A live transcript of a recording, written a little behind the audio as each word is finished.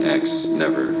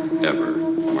never, ever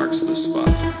marks the spot.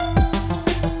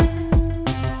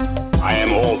 I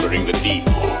am altering the deed.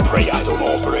 Pray I don't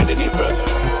alter it any further.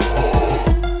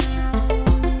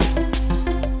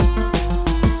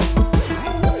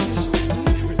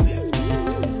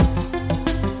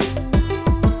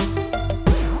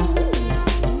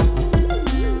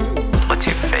 What's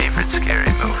your favorite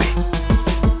scary movie?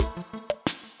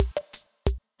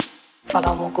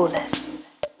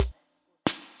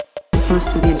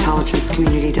 Most of the intelligence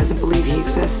community doesn't believe he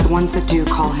exists. The ones that do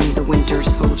call him the Winter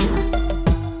Soldier.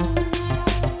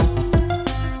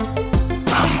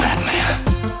 I'm Batman.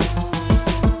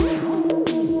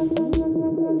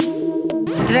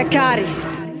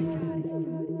 Dracarys.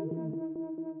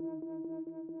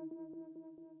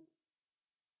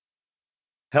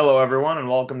 Hello, everyone, and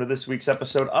welcome to this week's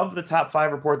episode of the Top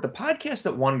 5 Report, the podcast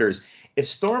that wonders if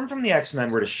Storm from the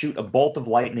X-Men were to shoot a bolt of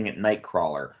lightning at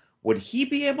Nightcrawler, would he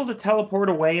be able to teleport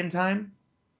away in time?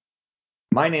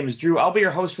 My name is Drew. I'll be your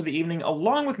host for the evening.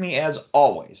 Along with me, as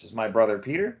always, is my brother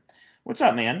Peter. What's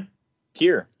up, man?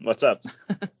 Here, what's up?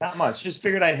 Not much. Just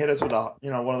figured I'd hit us with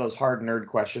one of those hard nerd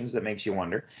questions that makes you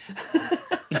wonder.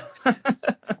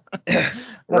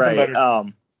 Right.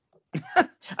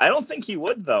 I don't think he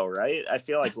would, though, right? I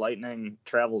feel like lightning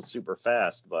travels super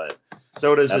fast, but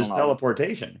so does his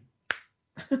teleportation.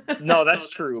 No, that's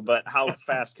true, but how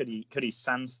fast could he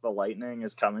sense the lightning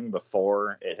is coming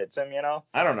before it hits him, you know?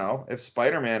 I don't know. If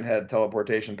Spider-Man had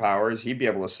teleportation powers, he'd be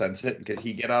able to sense it. Could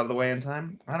he get out of the way in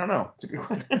time? I don't know. It's a good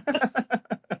question.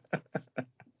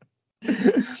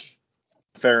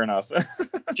 Fair enough.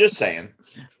 Just saying.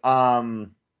 Yeah,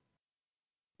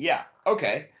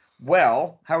 okay.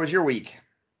 Well, how was your week?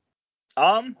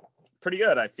 Pretty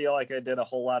good. I feel like I did a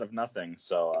whole lot of nothing,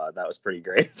 so that was pretty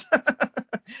great.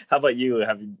 How about you?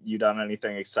 Have you done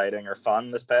anything exciting or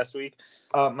fun this past week?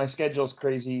 My schedule's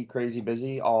crazy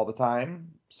busy all the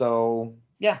time. So,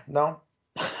 yeah, no.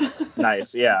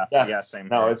 Nice. Yeah, same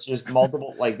No, here. it's just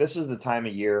multiple, like, this is the time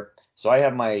of year. So I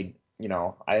have my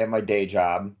day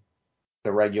job,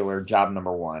 the regular job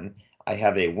number 1. I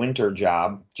have a winter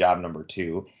job number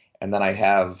 2. And then I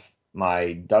have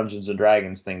my Dungeons and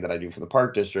Dragons thing that I do for the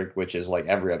Park District, which is like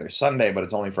every other Sunday, but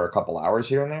it's only for a couple hours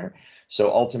here and there.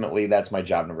 So ultimately, that's my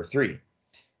job number 3.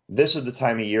 This is the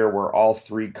time of year where all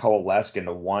 3 coalesce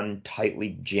into one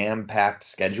tightly jam-packed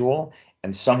schedule.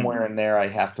 And somewhere in there, I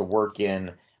have to work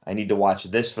in, I need to watch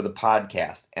this for the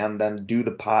podcast and then do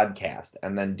the podcast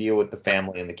and then deal with the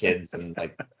family and the kids and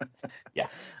like, yeah.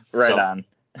 Right on.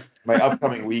 My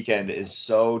upcoming weekend is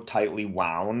so tightly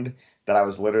wound that I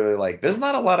was literally like, there's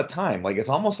not a lot of time. Like, it's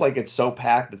almost like it's so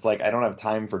packed. It's like I don't have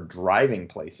time for driving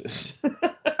places.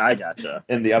 I gotcha.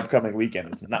 In the upcoming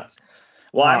weekend, it's nuts.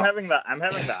 Well, I'm having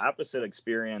the opposite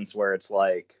experience where it's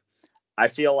like I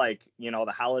feel like,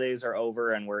 the holidays are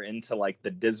over and we're into like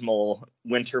the dismal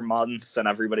winter months and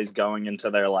everybody's going into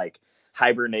their like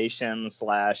hibernation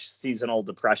 / seasonal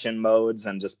depression modes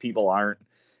and just people aren't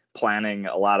planning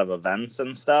a lot of events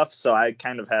and stuff. So I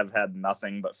kind of have had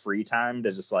nothing but free time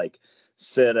to just like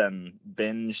sit and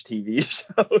binge TV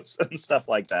shows and stuff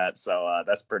like that. So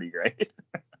that's pretty great.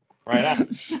 Right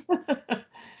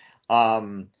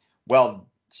on. Well,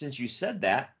 since you said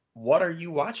that, what are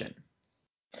you watching?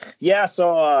 Yeah,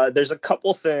 so there's a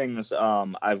couple things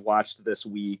I've watched this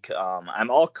week. I'm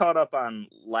all caught up on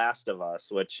Last of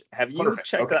Us, which have you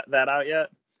checked that out yet?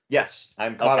 Yes,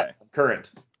 I'm caught up.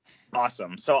 Current.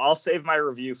 Awesome. So I'll save my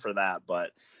review for that,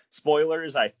 but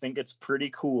spoilers, I think it's pretty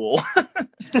cool.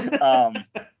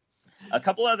 A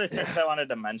couple other things I wanted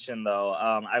to mention, though.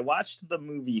 I watched the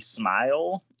movie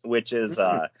Smile, which is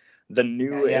the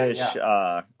new-ish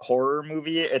horror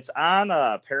movie. It's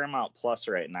on Paramount Plus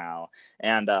right now.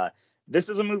 And this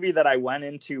is a movie that I went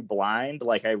into blind.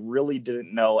 Like, I really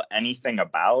didn't know anything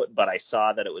about, but I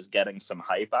saw that it was getting some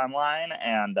hype online.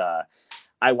 And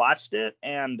I watched it,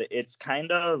 and it's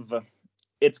kind of,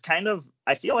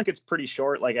 I feel like it's pretty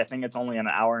short. Like, I think it's only an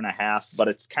hour and a half, but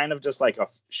it's kind of just like a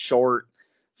short,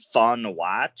 fun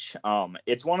watch.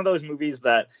 It's one of those movies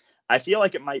that I feel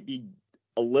like it might be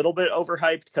a little bit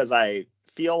overhyped because I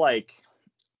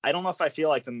don't know if I feel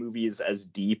like the movie is as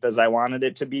deep as I wanted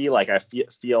it to be. Like, I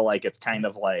feel like it's kind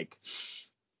of like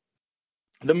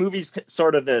the movie's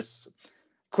sort of this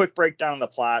quick breakdown of the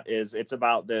plot is it's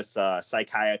about this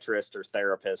psychiatrist or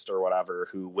therapist or whatever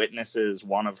who witnesses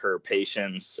one of her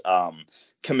patients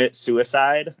commit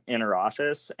suicide in her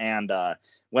office. And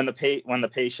when the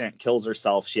patient kills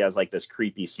herself, she has like this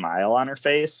creepy smile on her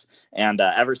face. And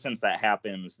ever since that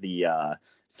happens, the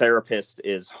therapist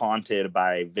is haunted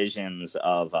by visions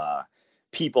of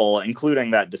people,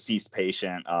 including that deceased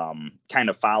patient, kind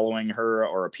of following her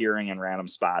or appearing in random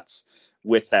spots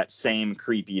with that same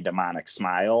creepy demonic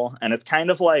smile. And it's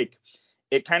kind of like,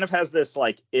 it kind of has this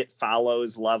like It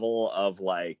Follows level of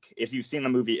like, if you've seen the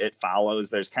movie It Follows,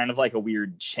 there's kind of like a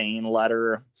weird chain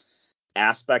letter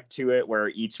aspect to it where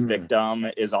each victim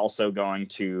is also going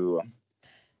to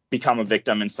become a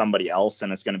victim in somebody else,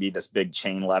 and it's going to be this big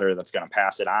chain letter that's going to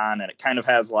pass it on. And it kind of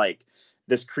has like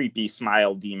this creepy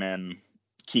smile demon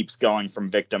keeps going from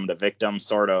victim to victim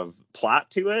sort of plot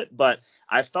to it, but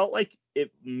I felt like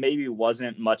it maybe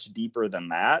wasn't much deeper than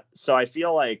that. So I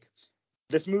feel like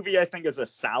this movie, I think, is a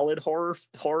solid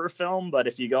horror film, but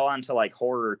if you go onto like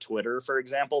horror Twitter, for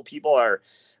example, people are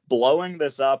blowing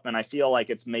this up, and I feel like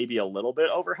it's maybe a little bit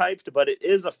overhyped, but it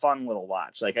is a fun little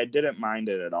watch. Like, I didn't mind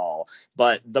it at all.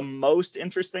 But the most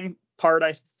interesting part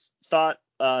I thought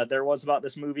there was about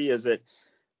this movie is it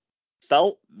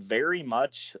felt very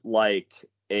much like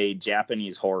a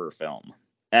Japanese horror film.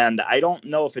 And I don't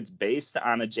know if it's based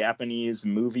on a Japanese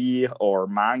movie or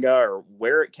manga or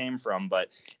where it came from, but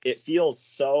it feels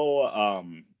so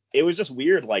it was just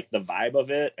weird, like the vibe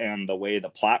of it and the way the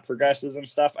plot progresses and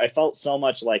stuff. I felt so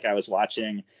much like I was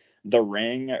watching The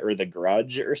Ring or The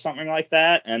Grudge or something like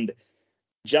that. And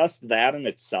just that in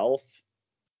itself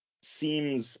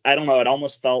seems, I don't know, it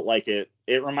almost felt like it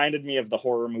reminded me of the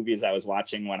horror movies I was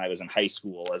watching when I was in high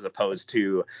school, as opposed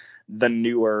to the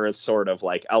newer sort of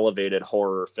like elevated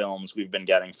horror films we've been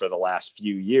getting for the last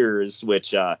few years,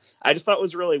 which I just thought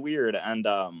was really weird. And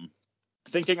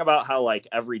thinking about how like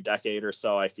every decade or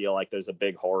so, I feel like there's a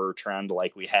big horror trend,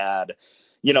 like we had,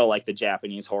 you know, like the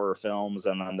Japanese horror films,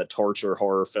 and then the torture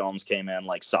horror films came in,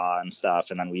 like Saw and stuff.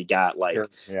 And then we got like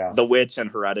The Witch and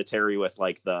Hereditary with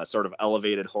like the sort of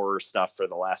elevated horror stuff for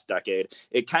the last decade.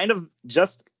 It kind of,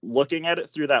 just looking at it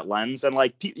through that lens, and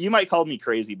like you might call me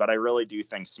crazy, but I really do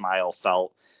think Smile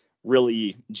felt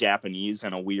really Japanese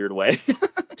in a weird way.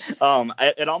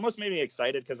 It almost made me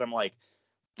excited because I'm like,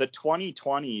 the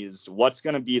 2020s, what's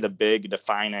going to be the big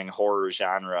defining horror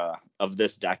genre of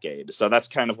this decade? So that's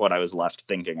kind of what I was left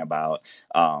thinking about.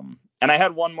 And I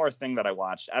had one more thing that I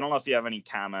watched. I don't know if you have any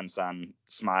comments on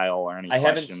Smile or any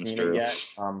questions, Drew. I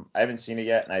haven't seen it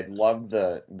yet, and I love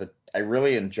I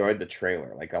really enjoyed the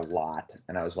trailer like a lot,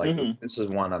 and I was like, this is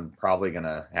one I'm probably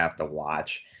gonna have to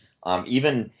watch.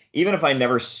 Even if I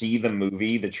never see the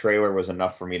movie, the trailer was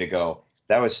enough for me to go,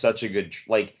 that was such a good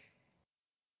like.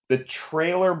 The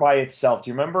trailer by itself. Do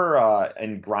you remember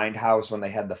in Grindhouse when they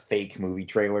had the fake movie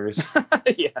trailers?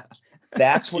 Yeah.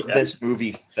 That's what this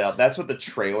movie felt. That's what the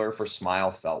trailer for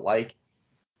Smile felt like.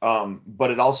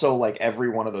 But it also, like, every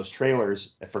one of those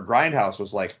trailers for Grindhouse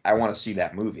was like, I want to see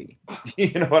that movie.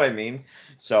 You know what I mean?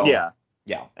 So yeah.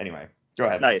 Anyway, go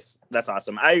ahead. Nice. That's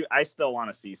awesome. I still want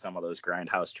to see some of those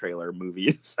Grindhouse trailer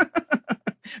movies.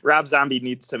 Rob Zombie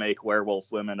needs to make Werewolf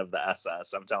Women of the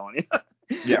SS. I'm telling you.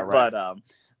 Yeah. Right. But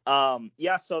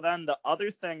so then the other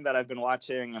thing that I've been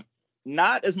watching,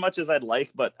 not as much as I'd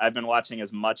like, but I've been watching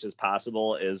as much as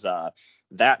possible, is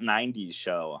That 90s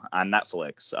Show on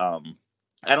Netflix. I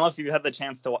don't know if you had the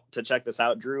chance to check this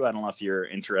out, Drew. I don't know if you're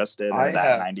interested in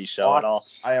That 90s Show at all.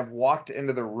 I have walked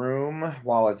into the room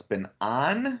while it's been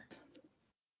on,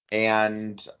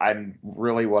 and I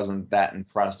really wasn't that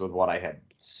impressed with what I had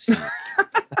seen.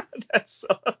 That's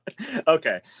so,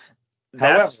 okay.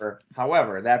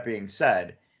 However, that being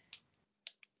said,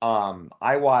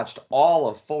 I watched all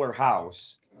of Fuller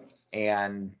House,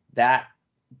 and that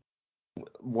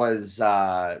was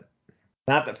not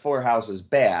that Fuller House is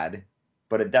bad,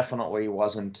 but it definitely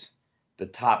wasn't the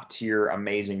top tier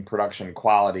amazing production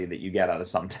quality that you get out of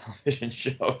some television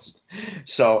shows.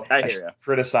 So I should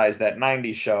criticize That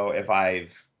 90s Show if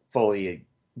I've fully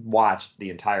watched the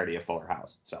entirety of Fuller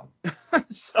House. So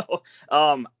that's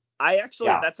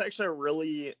actually a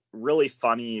really, really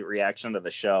funny reaction to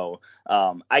the show.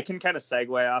 I can kind of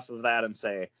segue off of that and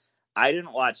say I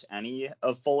didn't watch any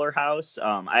of Fuller House.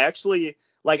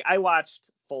 I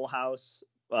watched Full House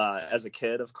as a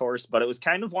kid, of course, but it was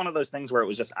kind of one of those things where it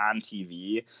was just on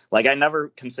TV. Like, I never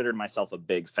considered myself a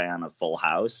big fan of Full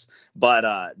House,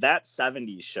 but That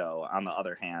 70s Show, on the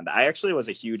other hand, I actually was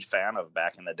a huge fan of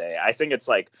back in the day. I think it's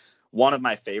like one of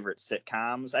my favorite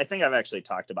sitcoms. I think I've actually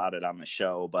talked about it on the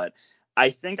show, but I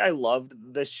think I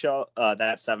loved this show,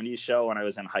 That 70s Show, when I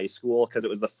was in high school, because it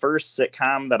was the first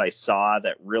sitcom that I saw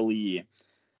that really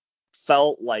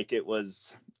felt like it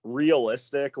was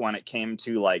realistic when it came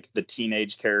to like the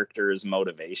teenage characters'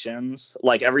 motivations.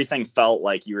 Like, everything felt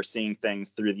like you were seeing things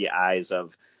through the eyes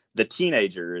of the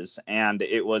teenagers, and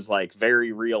it was like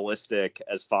very realistic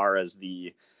as far as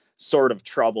the sort of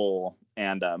trouble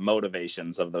and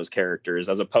motivations of those characters,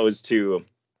 as opposed to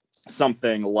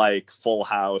something like Full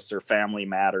House or Family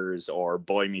Matters or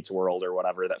Boy Meets World or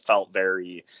whatever that felt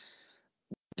very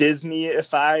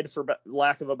Disney-ified, for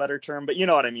lack of a better term, but you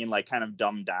know what I mean, like kind of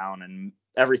dumbed down and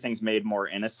everything's made more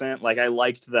innocent. Like I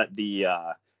liked that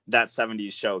that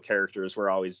 70s show characters were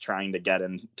always trying to get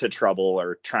into trouble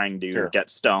or trying to get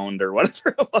stoned or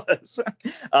whatever it was.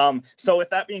 So with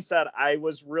that being said, I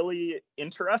was really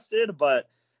interested, but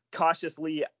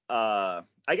cautiously, I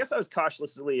guess I was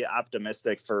cautiously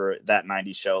optimistic for that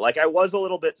 90s show. Like I was a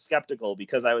little bit skeptical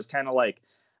because I was kind of like,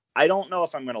 I don't know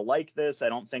if I'm going to like this. I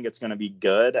don't think it's going to be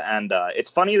good. And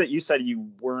it's funny that you said you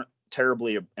weren't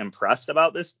terribly impressed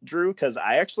about this, Drew, because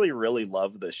I actually really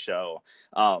love this show.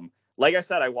 Like I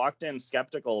said, I walked in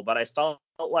skeptical, but I felt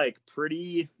like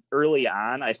pretty early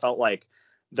on, I felt like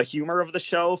the humor of the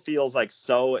show feels like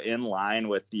so in line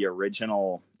with the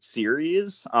original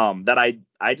series that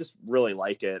I just really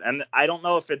like it. And I don't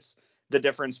know if it's the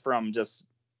difference from just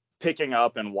picking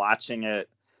up and watching it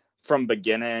from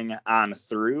beginning on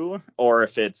through, or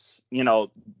if it's, you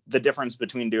know, the difference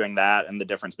between doing that and the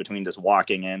difference between just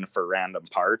walking in for random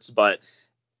parts. But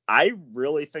I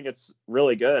really think it's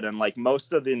really good. And like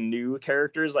most of the new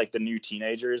characters, like the new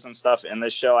teenagers and stuff in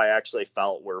this show, I actually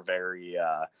felt were very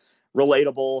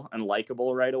relatable and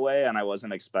likable right away. And I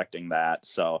wasn't expecting that.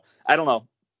 So I don't know.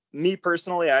 Me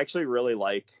personally, I actually really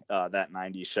like that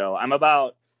 90s show. I'm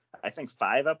about, I think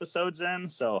 5 episodes in,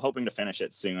 so hoping to finish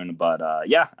it soon. But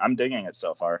yeah, I'm digging it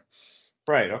so far.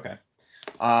 Right. Okay.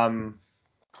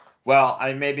 Well,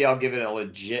 maybe I'll give it a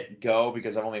legit go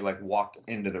because I've only like walked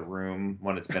into the room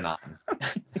when it's been on.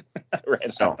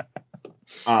 Right. So,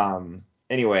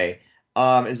 anyway,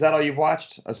 is that all you've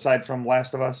watched aside from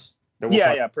Last of Us?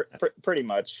 Yeah, pretty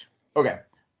much. Okay.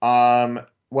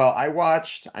 Well,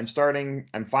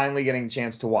 I'm finally getting a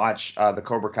chance to watch the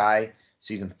Cobra Kai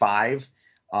season 5.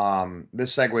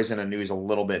 This segues into news a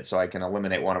little bit, so I can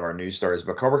eliminate one of our news stories.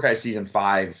 But Cobra Kai season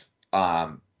 5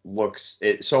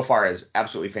 so far is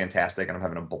absolutely fantastic, and I'm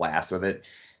having a blast with it.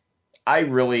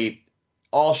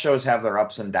 All shows have their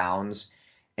ups and downs,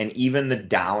 and even the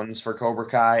downs for Cobra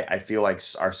Kai, I feel like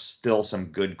are still some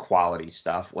good quality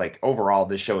stuff. Like overall,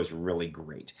 this show is really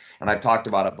great, and I've talked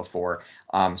about it before.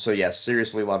 So yes,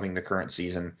 seriously loving the current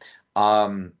season.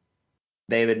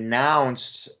 They've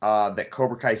announced that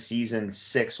Cobra Kai season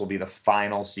 6 will be the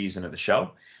final season of the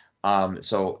show.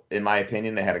 So in my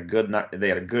opinion, they had a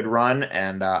good run,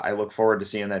 and I look forward to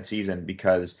seeing that season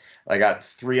because I got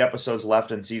 3 episodes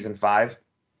left in season 5,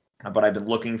 but I've been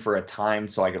looking for a time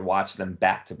so I could watch them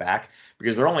back to back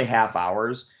because they're only half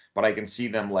hours, but I can see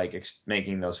them like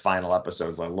making those final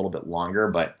episodes like a little bit longer,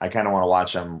 but I kind of want to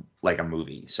watch them like a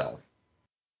movie. So,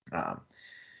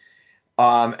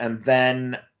 and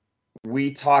then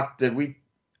we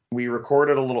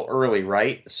recorded a little early,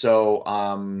 right? So,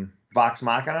 Vox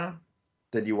Machina,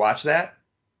 did you watch that?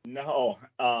 No.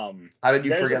 How did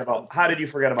you forget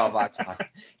about Vox Machina?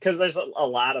 Because there's a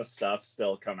lot of stuff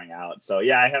still coming out. So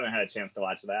yeah, I haven't had a chance to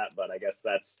watch that, but I guess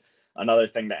that's another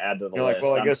thing to add to the list. Like,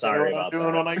 well, I guess sorry I know what I'm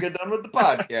doing that. when I get done with the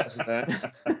podcast.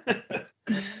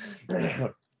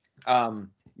 Then.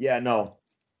 Yeah, no.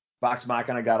 Vox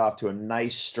Machina got off to a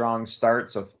nice, strong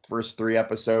start. So first 3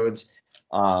 episodes.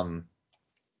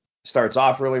 Starts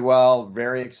off really well,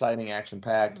 very exciting,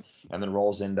 action-packed, and then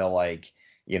rolls into like,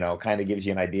 you know, kind of gives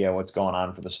you an idea of what's going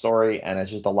on for the story, and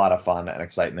it's just a lot of fun and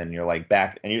excitement, and you're like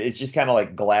back, and it's just kind of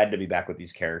like glad to be back with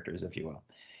these characters, if you will.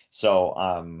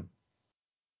 So,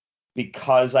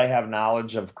 because I have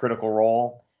knowledge of Critical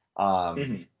Role,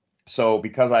 so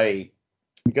because I'm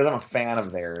a fan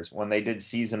of theirs, when they did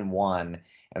season 1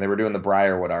 and they were doing the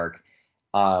Briarwood arc,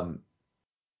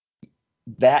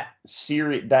 that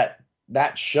series,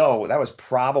 that show, that was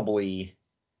probably,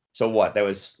 so what, that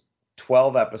was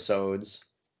 12 episodes,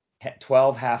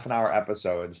 12 half-an-hour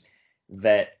episodes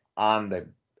that on the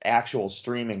actual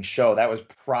streaming show, that was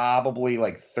probably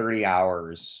like 30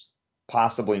 hours,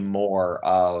 possibly more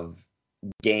of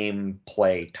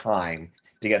gameplay time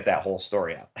to get that whole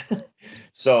story out.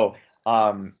 So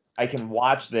I can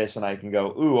watch this and I can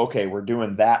go, ooh, okay, we're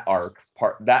doing that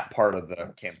part of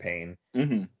the campaign.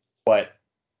 But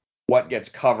what gets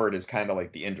covered is kind of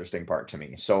like the interesting part to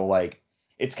me. So like,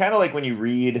 it's kind of like when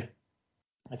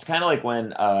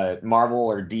Marvel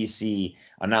or DC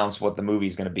announce what the movie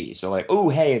is going to be. So like, oh,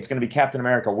 hey, it's going to be Captain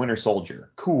America, Winter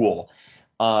Soldier. Cool.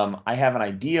 I have an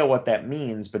idea what that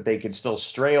means, but they could still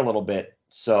stray a little bit.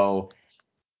 So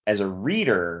as a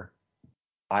reader,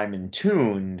 I'm in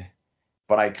tuned,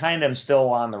 but I kind of am still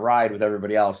on the ride with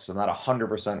everybody else. So I'm not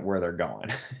 100% where they're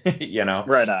going, you know?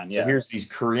 Right on. Yeah. So here's these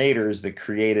creators that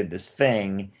created this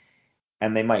thing,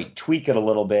 and they might tweak it a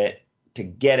little bit to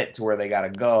get it to where they got to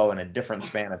go in a different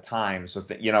span of time. So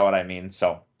you know what I mean?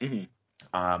 So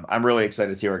I'm really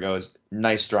excited to see where it goes.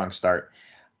 Nice, strong start.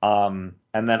 And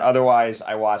then otherwise,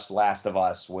 I watched Last of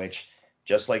Us, which,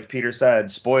 just like Peter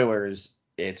said, spoilers,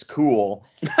 it's cool.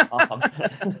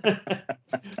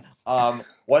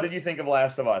 What did you think of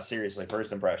Last of Us? Seriously,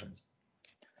 first impressions.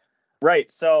 Right.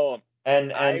 So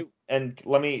and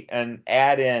let me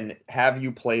add in, have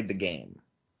you played the game?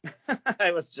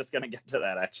 I was just going to get to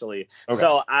that, actually. Okay.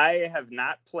 So I have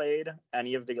not played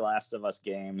any of the Last of Us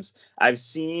games. I've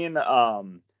seen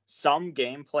some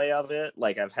gameplay of it.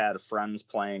 Like, I've had friends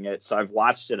playing it, so I've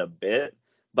watched it a bit,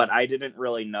 but I didn't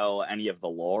really know any of the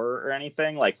lore or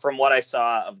anything. Like, from what I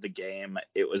saw of the game,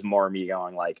 it was more me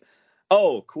going like,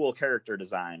 oh, cool character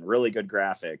design, really good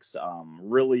graphics,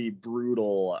 really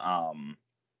brutal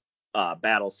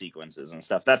battle sequences and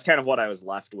stuff. That's kind of what I was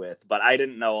left with, but I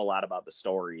didn't know a lot about the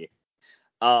story.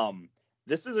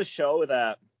 This is a show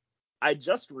that I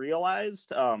just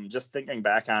realized, just thinking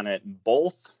back on it,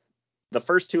 the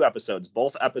first two episodes,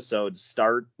 both episodes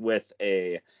start with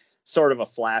a sort of a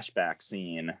flashback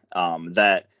scene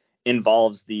that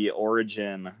involves the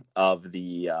origin of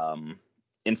the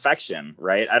infection,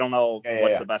 right? I don't know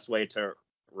what's the best way to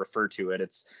refer to it.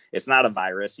 It's not a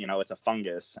virus, it's a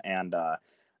fungus. And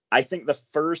I think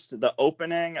the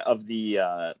opening of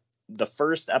the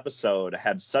first episode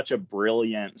had such a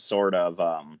brilliant sort of,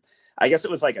 I guess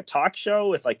it was like a talk show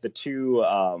with like the two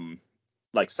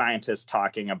like scientists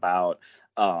talking about,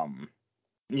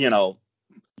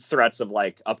 threats of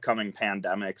like upcoming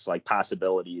pandemics, like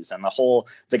possibilities, and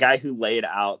the guy who laid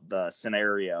out the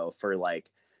scenario for like,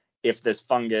 if this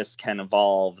fungus can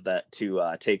evolve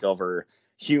to take over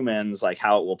humans, like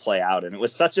how it will play out. And it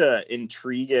was such a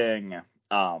intriguing,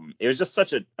 it was just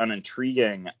such an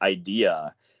intriguing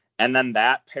idea. And then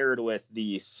that paired with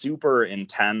the super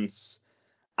intense,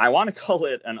 I want to call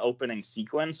it an opening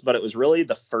sequence, but it was really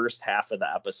the first half of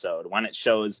the episode when it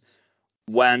shows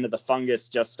when the fungus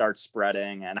just starts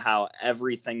spreading and how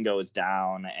everything goes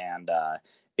down. And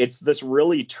it's this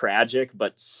really tragic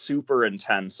but super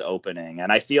intense opening.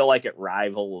 And I feel like it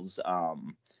rivals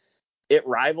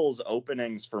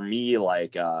openings for me,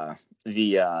 like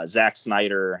the Zack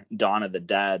Snyder Dawn of the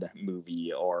Dead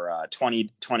movie or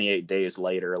 28 Days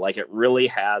Later. Like, it really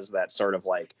has that sort of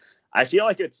like, I feel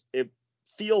like it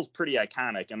feels pretty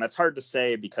iconic, and that's hard to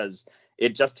say because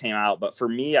it just came out. But for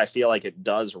me, I feel like it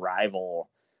does rival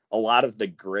a lot of the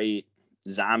great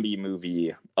zombie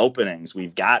movie openings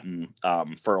we've gotten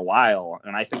for a while.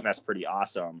 And I think that's pretty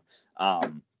awesome.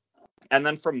 And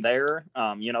then from there,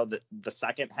 the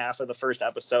second half of the first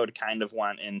episode kind of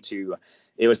went into,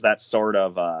 it was that sort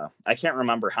of, I can't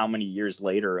remember how many years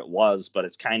later it was, but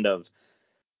it's kind of,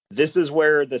 this is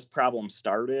where this problem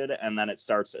started. And then it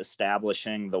starts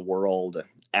establishing the world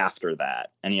after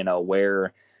that. And,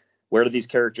 where do these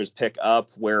characters pick up?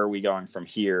 Where are we going from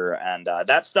here? And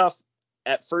that stuff,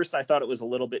 at first I thought it was a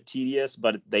little bit tedious,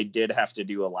 but they did have to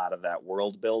do a lot of that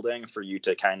world building for you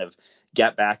to kind of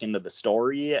get back into the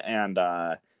story. And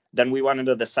then we went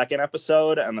into the second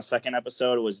episode, and the second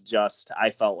episode was just, I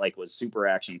felt like was super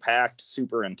action packed,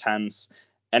 super intense,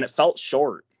 and it felt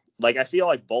short. Like, I feel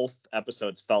like both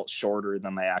episodes felt shorter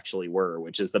than they actually were,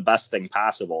 which is the best thing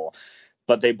possible.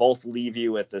 But they both leave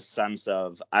you with this sense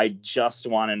of, I just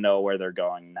want to know where they're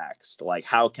going next. Like,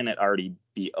 how can it already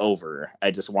be over? I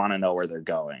just want to know where they're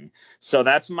going. So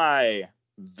that's my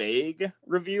vague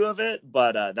review of it,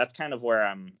 but that's kind of where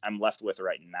I'm left with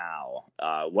right now.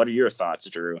 What are your thoughts,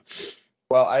 Drew?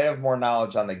 Well, I have more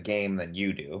knowledge on the game than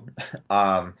you do.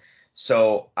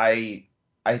 So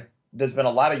there's been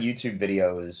a lot of YouTube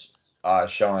videos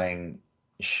showing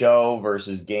show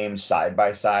versus game side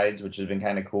by sides, which has been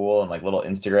kind of cool, and like little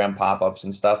Instagram pop-ups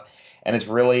and stuff. And it's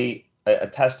really a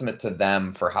testament to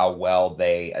them for how well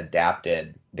they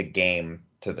adapted the game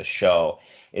to the show.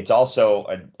 It's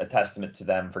also a testament to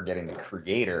them for getting the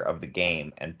creator of the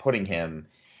game and putting him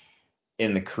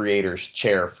in the creator's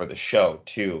chair for the show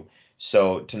too.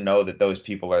 So to know that those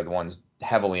people are the ones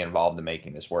heavily involved in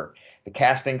making this work. The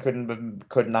casting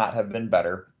could not have been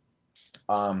better.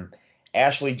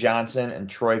 Ashley Johnson and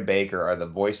Troy Baker are the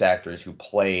voice actors who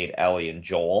played Ellie and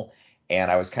Joel.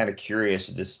 And I was kind of curious,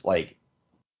 just like,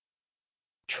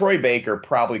 Troy Baker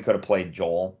probably could have played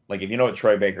Joel. Like, if you know what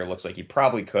Troy Baker looks like, he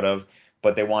probably could have,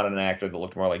 but they wanted an actor that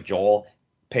looked more like Joel.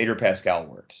 Pedro Pascal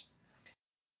works.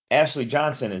 Ashley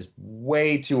Johnson is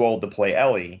way too old to play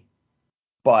Ellie,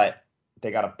 but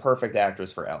they got a perfect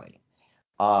actress for Ellie.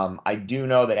 I do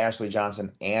know that Ashley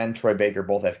Johnson and Troy Baker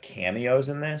both have cameos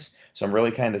in this, so I'm really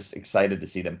kind of excited to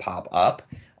see them pop up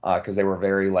because they were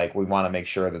very like, we want to make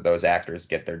sure that those actors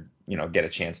get a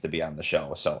chance to be on the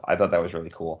show. So I thought that was really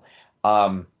cool.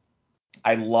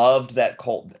 I loved that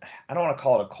cold. I don't want to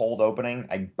call it a cold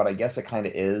opening, but I guess it kind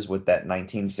of is with that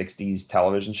 1960s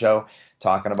television show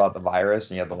talking about the virus,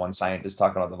 and you have the one scientist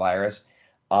talking about the virus,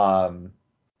 um,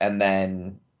 and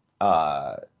then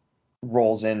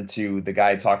rolls into the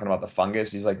guy talking about the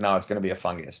fungus. He's like, no, it's going to be a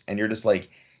fungus, and you're just like,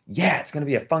 yeah, it's going to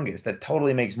be a fungus. That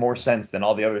totally makes more sense than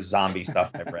all the other zombie stuff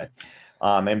I've read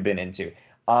and been into.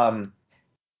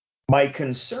 My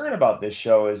concern about this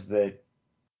show is that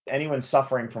anyone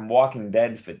suffering from Walking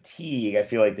Dead fatigue, I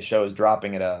feel like the show is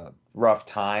dropping at a rough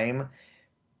time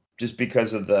just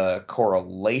because of the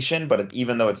correlation. But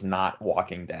even though it's not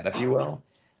Walking Dead, if you will,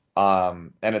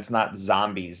 and it's not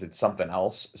zombies, it's something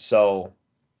else. So,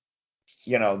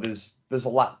 there's a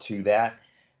lot to that.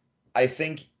 I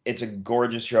think it's a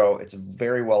gorgeous show. It's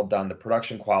very well done. The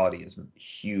production quality is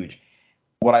huge.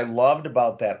 What I loved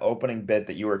about that opening bit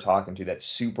that you were talking to, that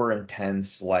super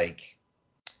intense, like,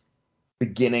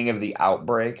 beginning of the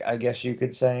outbreak, I guess you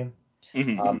could say,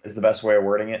 is the best way of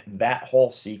wording it. That whole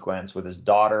sequence with his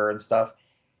daughter and stuff,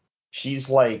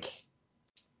 she's like,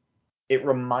 it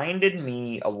reminded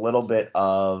me a little bit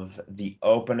of the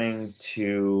opening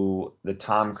to the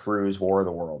Tom Cruise War of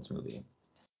the Worlds movie.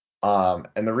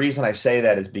 And the reason I say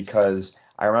that is because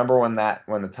I remember when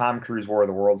the Tom Cruise War of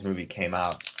the Worlds movie came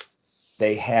out,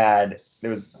 I had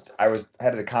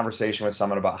a conversation with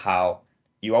someone about how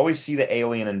you always see the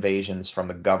alien invasions from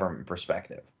the government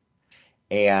perspective.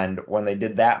 And when they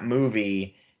did that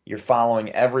movie, you're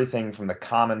following everything from the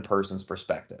common person's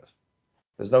perspective.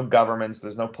 There's no governments,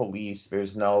 there's no police,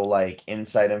 there's no like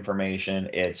inside information.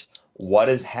 It's what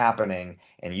is happening,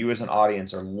 and you as an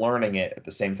audience are learning it at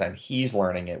the same time he's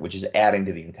learning it, which is adding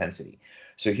to the intensity.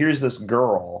 So here's this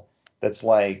girl that's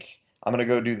like, I'm gonna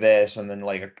go do this, and then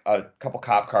like a couple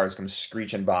cop cars come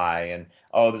screeching by, and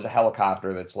oh, there's a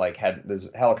helicopter that's like there's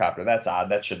a helicopter, that's odd,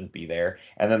 that shouldn't be there,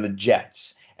 and then the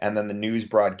jets, and then the news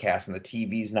broadcast, and the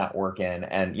TV's not working,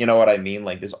 and you know what I mean?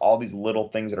 Like there's all these little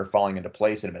things that are falling into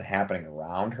place that have been happening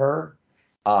around her,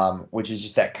 which is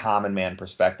just that common man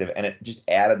perspective, and it just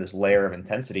added this layer of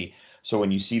intensity. So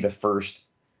when you see the first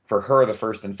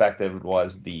infected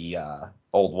was the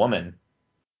old woman,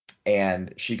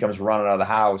 and she comes running out of the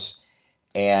house.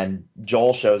 And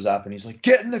Joel shows up and he's like,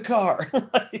 get in the car,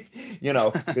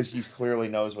 because he clearly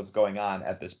knows what's going on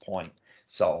at this point.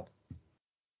 So,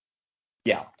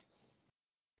 yeah.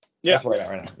 That's where I'm at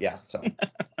right now. Yeah. So,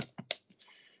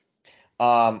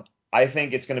 I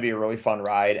think it's going to be a really fun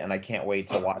ride, and I can't wait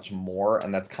to watch more.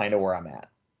 And that's kind of where I'm at.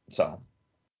 So.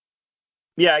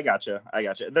 Yeah, I gotcha.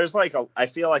 There's like I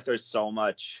feel like there's so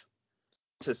much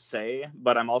to say,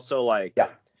 but I'm also like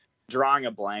drawing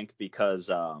a blank because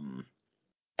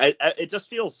it just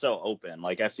feels so open.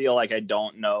 Like I feel like I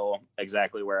don't know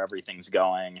exactly where everything's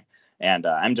going, and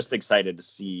I'm just excited to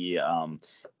see.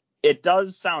 It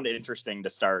does sound interesting to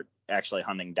start actually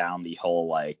hunting down the whole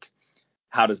like,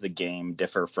 how does the game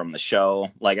differ from the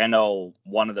show? Like I know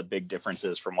one of the big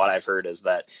differences from what I've heard is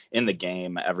that in the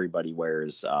game everybody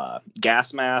wears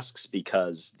gas masks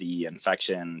because the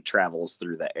infection travels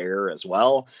through the air as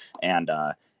well, and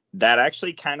that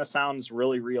actually kind of sounds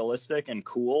really realistic and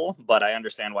cool, but I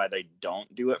understand why they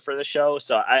don't do it for the show.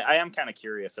 So I am kind of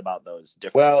curious about those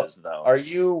differences, though. Are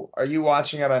you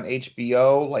watching it on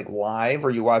HBO like live, or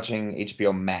are you watching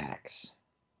HBO Max?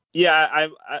 Yeah, I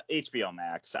HBO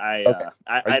Max. I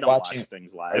don't watch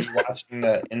things live. Are you watching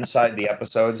the inside the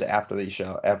episodes after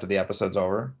the episode's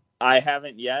over? I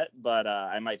haven't yet, but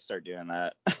I might start doing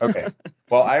that. Okay.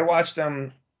 Well, I watched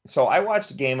them. So I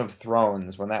watched Game of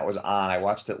Thrones when that was on. I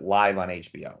watched it live on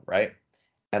HBO, right?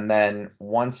 And then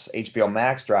once HBO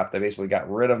Max dropped, I basically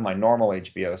got rid of my normal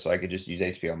HBO so I could just use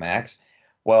HBO Max.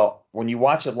 Well, when you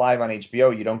watch it live on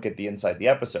HBO, you don't get the inside the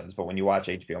episodes, but when you watch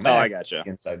HBO Max, I gotcha.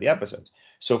 Inside the episodes.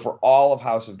 So for all of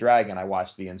House of Dragon, I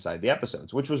watched the inside the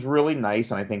episodes, which was really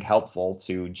nice and I think helpful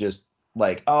to just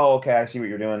like, oh, okay, I see what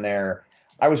you're doing there.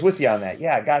 I was with you on that.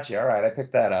 Yeah, I got you. All right, I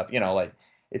picked that up. Like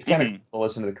it's kind of cool to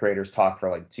listen to the creators talk for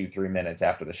like 2-3 minutes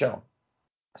after the show.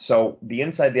 So the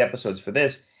inside the episodes for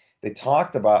this, they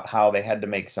talked about how they had to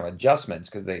make some adjustments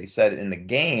because they said in the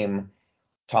game,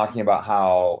 talking about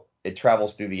how it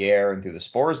travels through the air and through the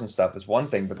spores and stuff is one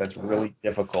thing, but that's really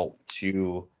difficult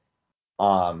to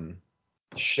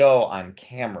show on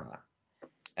camera.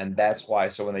 And that's why,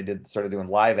 so when they started doing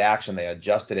live action, they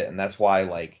adjusted it. And that's why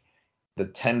like the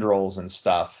tendrils and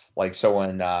stuff, like so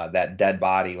when that dead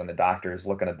body, when the doctor is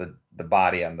looking at the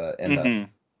body on the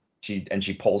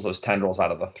she pulls those tendrils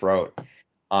out of the throat,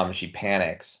 she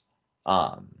panics.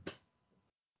 I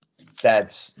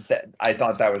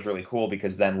thought that was really cool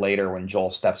because then later when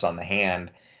Joel steps on the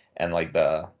hand and like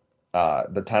the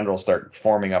tendrils start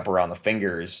forming up around the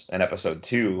fingers in episode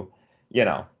 2,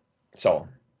 So.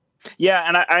 Yeah,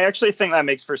 and I actually think that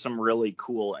makes for some really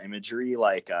cool imagery.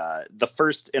 Like in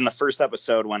the first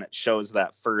episode, when it shows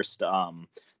that first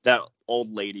that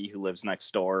old lady who lives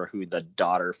next door, who the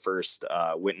daughter first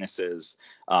witnesses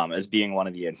as being one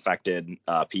of the infected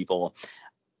people,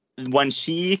 when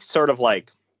she sort of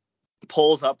like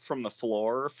pulls up from the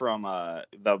floor from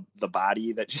the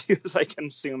body that she was like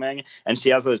consuming, and she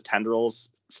has those tendrils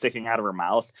sticking out of her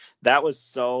mouth. That was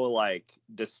so like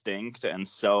distinct and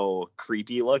so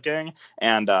creepy looking.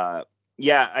 And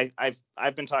yeah,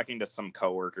 I've been talking to some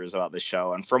coworkers about the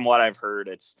show, and from what I've heard,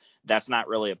 that's not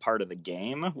really a part of the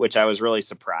game, which I was really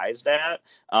surprised at.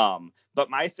 But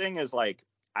my thing is like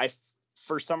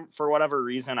for whatever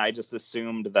reason, I just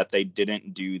assumed that they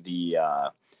didn't do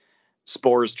the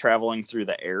spores traveling through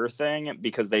the air thing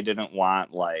because they didn't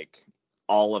want like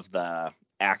all of the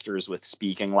actors with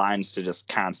speaking lines to just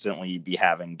constantly be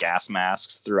having gas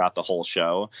masks throughout the whole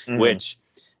show, which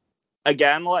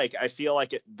again, like I feel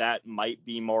like that might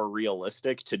be more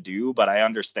realistic to do, but I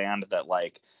understand that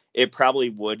like it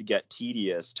probably would get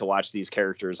tedious to watch these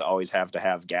characters always have to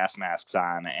have gas masks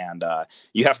on, and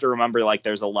you have to remember like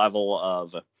there's a level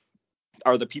of,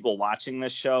 are the people watching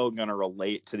this show going to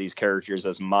relate to these characters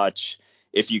as much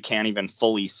if you can't even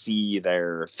fully see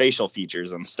their facial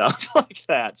features and stuff like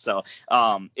that? So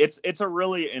it's a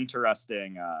really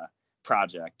interesting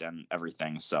project and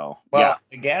everything. So yeah,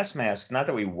 the gas masks, not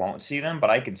that we won't see them, but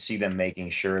I could see them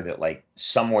making sure that like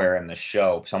somewhere in the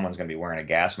show someone's going to be wearing a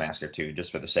gas mask or two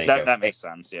just for the sake of that makes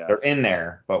sense. Yeah, they're in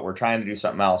there, but we're trying to do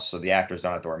something else so the actors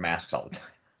don't have to wear masks all the time.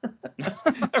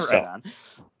 Right on.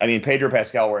 I mean, Pedro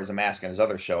Pascal wears a mask in his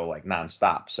other show like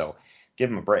nonstop, so give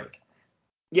him a break.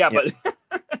 Yeah, but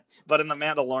but in The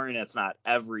Mandalorian, it's not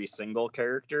every single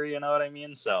character, you know what I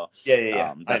mean? So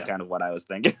yeah. That's kind of what I was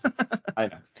thinking. I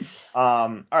know.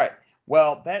 All right.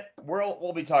 Well,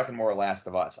 we'll be talking more Last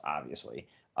of Us, obviously.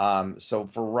 So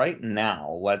for right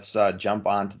now, let's jump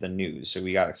on to the news. So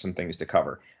we got some things to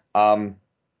cover.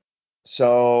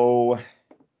 So.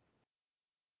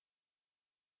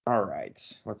 All right,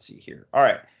 let's see here. All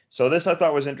right, so this I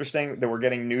thought was interesting that we're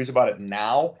getting news about it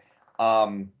now.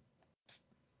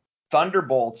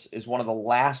 Thunderbolts is one of the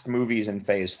last movies in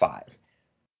Phase 5.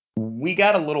 We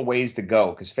got a little ways to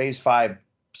go because Phase 5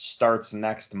 starts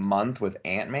next month with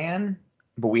Ant-Man,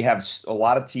 but we have a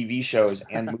lot of TV shows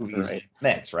and movies in the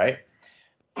mix, right?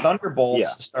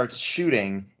 Thunderbolts starts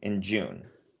shooting in June.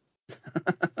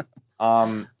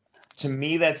 To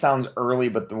me, that sounds early,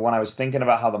 but when I was thinking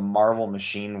about how the Marvel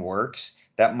machine works,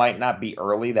 that might not be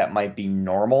early. That might be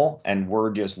normal. And we're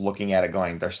just looking at it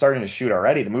going, they're starting to shoot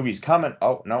already. The movie's coming.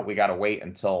 Oh, no, we got to wait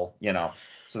until,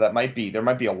 so there might be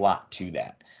a lot to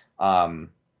that.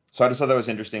 So I just thought that was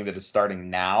interesting that it's starting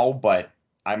now, but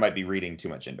I might be reading too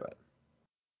much into it.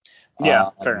 Yeah,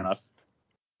 fair enough.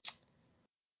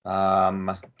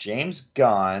 James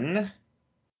Gunn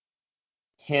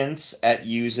hints at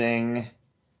using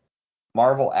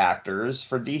Marvel actors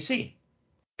for DC.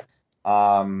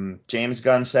 James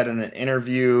Gunn said in an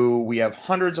interview, "We have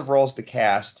hundreds of roles to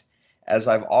cast, as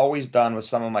I've always done with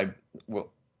some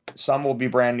will be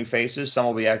brand new faces, some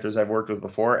will be actors I've worked with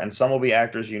before, and some will be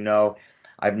actors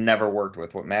I've never worked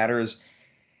with. What matters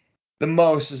the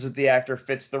most is that the actor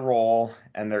fits the role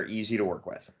and they're easy to work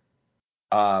with."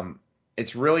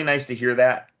 It's really nice to hear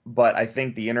that, but I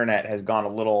think the internet has gone a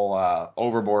little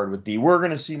overboard with we're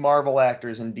going to see Marvel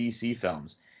actors in DC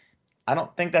films. I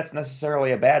don't think that's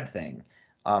necessarily a bad thing.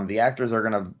 The actors are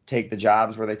going to take the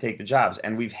jobs where they take the jobs,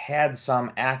 and we've had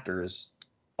some actors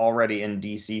already in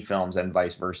DC films and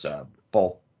vice versa,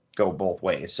 go both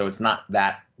ways. So it's not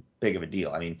that big of a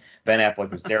deal. I mean, Ben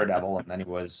Affleck was Daredevil, and then he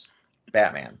was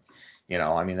Batman.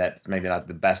 I mean, that's maybe not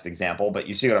the best example, but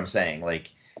you see what I'm saying.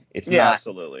 Like,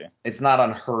 absolutely. It's not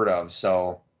unheard of.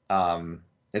 So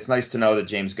it's nice to know that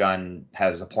James Gunn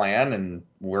has a plan, and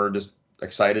we're just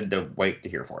excited to wait to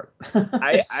hear for it.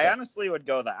 I honestly would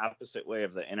go the opposite way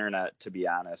of the internet, to be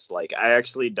honest. Like, I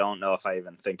actually don't know if I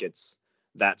even think it's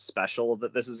that special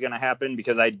that this is going to happen,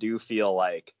 because I do feel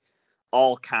like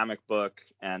all comic book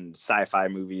and sci-fi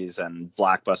movies and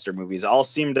blockbuster movies all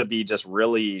seem to be just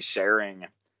really sharing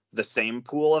the same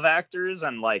pool of actors.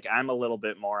 And like, I'm a little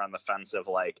bit more on the fence of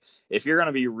like, if you're going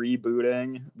to be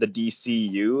rebooting the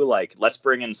DCU, like, let's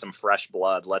bring in some fresh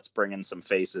blood. Let's bring in some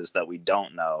faces that we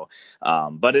don't know.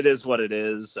 But it is what it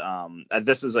is.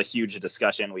 This is a huge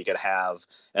discussion we could have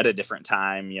at a different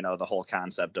time. The whole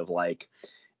concept of like,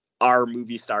 are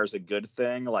movie stars a good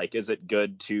thing? Like, is it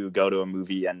good to go to a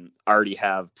movie and already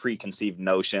have preconceived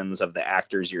notions of the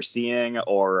actors you're seeing?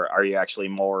 Or are you actually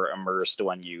more immersed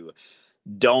when you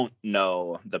don't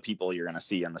know the people you're going to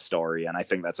see in the story. And I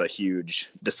think that's a huge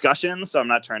discussion. So I'm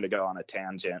not trying to go on a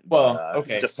tangent. Well, but,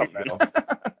 okay. Just something.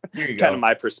 Here you go. Kind of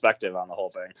my perspective on the whole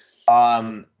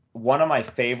thing. One of my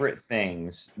favorite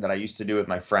things that I used to do with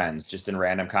my friends, just in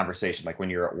random conversation, like when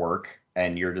you're at work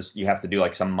and you have to do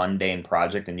like some mundane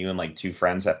project, and you and like two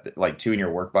friends have to, like two of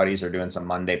your work buddies are doing some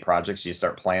mundane projects. You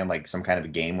start playing like some kind of a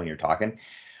game when you're talking.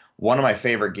 One of my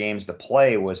favorite games to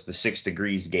play was the 6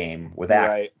 Degrees game with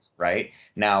actors, right?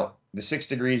 Now, the 6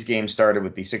 Degrees game started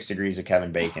with the 6 Degrees of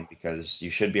Kevin Bacon, because you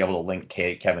should be able to link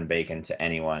Kevin Bacon to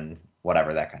anyone,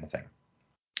 whatever, that kind of thing.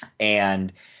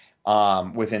 And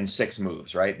within 6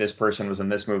 moves, right? This person was in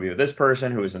this movie with this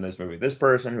person, who was in this movie with this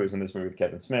person, who was in this movie with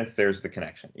Kevin Smith. There's the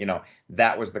connection.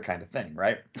 That was the kind of thing,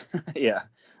 right? Yeah.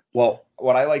 Well,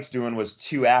 what I liked doing was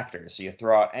 2 actors. So you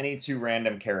throw out any 2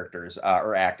 random characters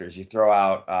or actors. You throw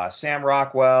out Sam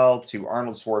Rockwell to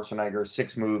Arnold Schwarzenegger,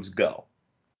 6 moves, go,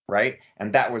 right?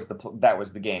 And that was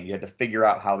the game. You had to figure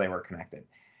out how they were connected.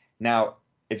 Now,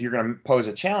 if you're going to pose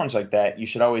a challenge like that, you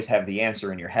should always have the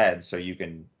answer in your head so you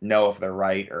can know if they're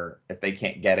right, or if they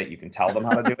can't get it, you can tell them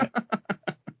how to do it.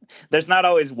 There's not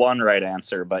always one right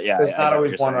answer, but yeah. There's not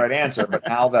always one right answer, but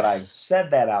now that I've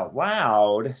said that out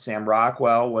loud, Sam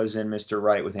Rockwell was in Mr.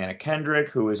 Right with Anna Kendrick,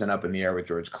 who was in Up in the Air with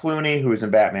George Clooney, who was in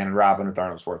Batman and Robin with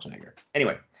Arnold Schwarzenegger.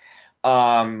 Anyway,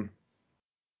 the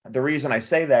reason I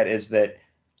say that is that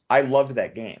I loved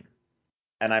that game.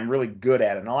 And I'm really good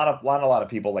at it. And a lot of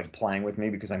people like playing with me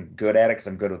because I'm good at it, because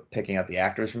I'm good with picking out the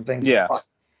actors from things. Yeah.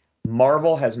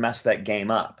 Marvel has messed that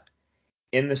game up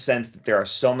in the sense that there are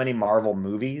so many Marvel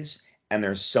movies and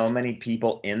there's so many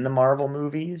people in the Marvel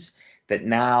movies that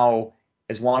now,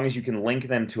 as long as you can link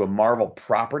them to a Marvel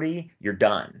property, you're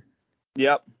done.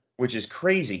 Yep. Which is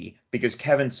crazy, because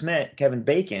Kevin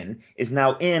Bacon is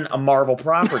now in a Marvel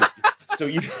property. So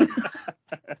you.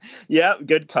 Yeah,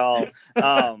 good call.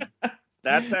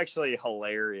 That's actually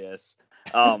hilarious.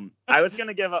 I was going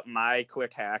to give up my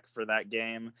quick hack for that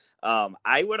game.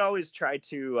 I would always try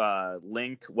to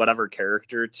link whatever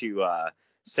character to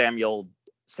Samuel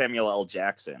L.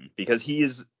 Jackson,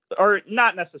 because or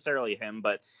not necessarily him,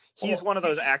 but he's one of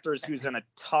those actors who's in a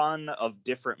ton of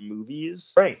different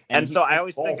movies. Right. And so I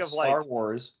always think of Star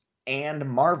Wars and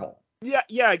Marvel.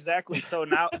 Yeah, exactly. So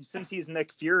now, since he's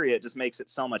Nick Fury, it just makes it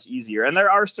so much easier. And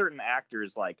there are certain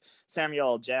actors like Samuel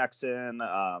L. Jackson,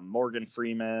 Morgan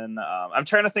Freeman. I'm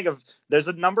trying to think of, there's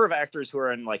a number of actors who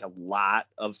are in like a lot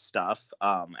of stuff.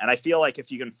 And I feel like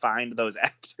if you can find those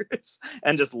actors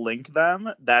and just link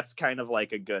them, that's kind of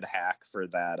like a good hack for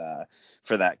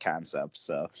that concept.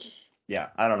 So yeah,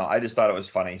 I don't know. I just thought it was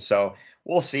funny. So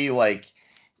we'll see,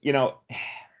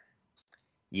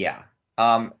 yeah.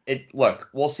 Look,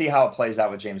 we'll see how it plays out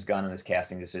with James Gunn and his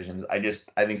casting decisions. I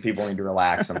think people need to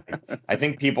relax. And I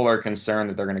think people are concerned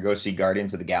that they're going to go see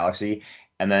Guardians of the Galaxy,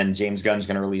 and then James Gunn's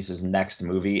going to release his next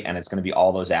movie, and it's going to be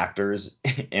all those actors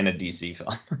in a DC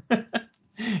film.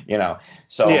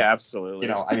 So yeah,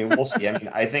 absolutely. I mean, we'll see. I mean,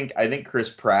 I think Chris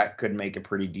Pratt could make a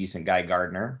pretty decent Guy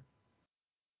Gardner.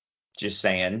 Just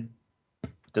saying.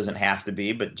 Doesn't have to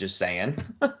be, but just saying.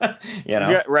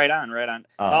 Yeah, right on.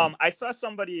 I saw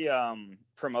somebody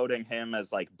promoting him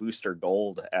as like Booster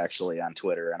Gold actually on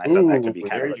Twitter, and I thought that could be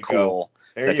kind of a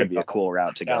cool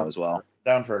route to go as well.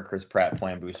 Down for a Chris Pratt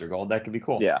playing Booster Gold. That could be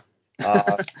cool. Yeah.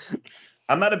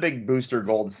 I'm not a big Booster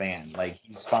Gold fan. Like,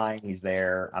 he's fine, he's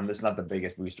there. I'm just not the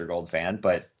biggest Booster Gold fan,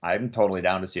 but I'm totally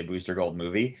down to see a Booster Gold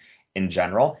movie in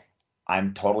general.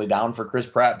 I'm totally down for Chris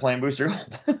Pratt playing Booster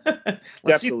Gold.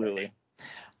 Absolutely.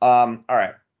 All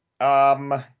right.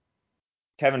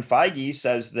 Kevin Feige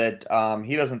says that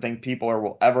he doesn't think people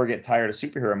will ever get tired of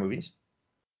superhero movies.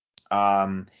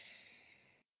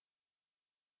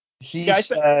 He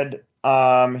said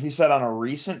on a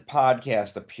recent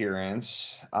podcast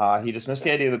appearance, he dismissed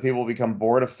the idea that people will become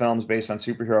bored of films based on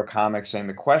superhero comics, saying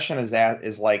the question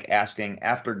is like asking,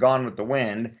 after Gone with the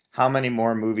Wind, how many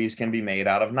more movies can be made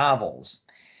out of novels?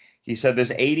 He said there's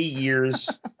 80 years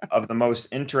of the most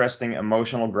interesting,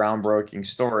 emotional, groundbreaking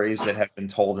stories that have been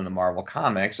told in the Marvel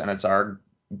comics, and it's our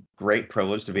great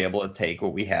privilege to be able to take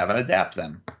what we have and adapt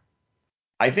them.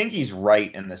 I think he's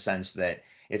right in the sense that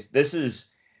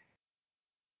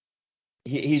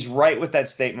he's right with that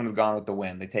statement of Gone with the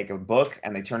Wind. They take a book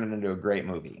and they turn it into a great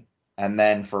movie. And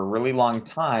then for a really long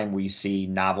time, we see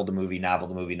novel to movie, novel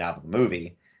to movie, novel to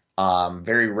movie.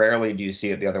 Very rarely do you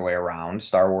see it the other way around.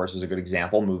 Star Wars is a good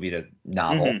example, movie to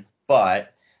novel, Mm-hmm.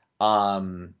 but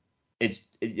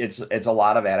it's a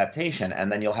lot of adaptation.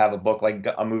 And then you'll have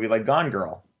a movie like Gone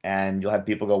Girl, and you'll have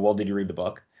people go, well, did you read the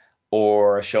book?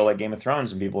 Or a show like Game of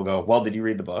Thrones, and people go, well, did you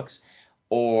read the books?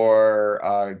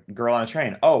 or Girl on a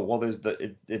Train. Oh, well,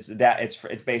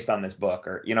 it's based on this book,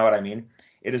 or you know what I mean?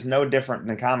 It is no different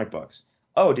than comic books.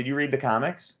 Oh, did you read the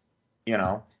comics? You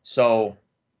know, so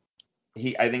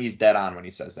I think he's dead on when he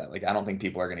says that. Like, I don't think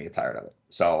people are going to get tired of it.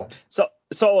 So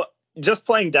just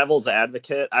playing devil's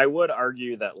advocate, I would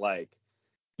argue that, like,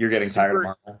 you're getting tired of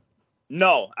Marvel.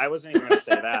 No, I wasn't even going to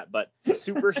say that, but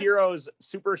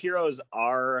superheroes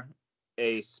are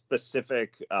a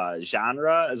specific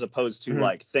genre, as opposed to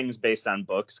like things based on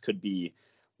books could be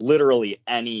literally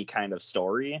any kind of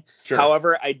story. Sure.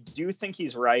 However, I do think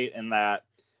he's right in that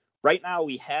right now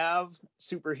we have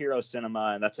superhero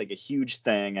cinema, and that's like a huge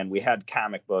thing, and we had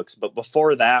comic books, but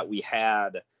before that we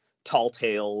had tall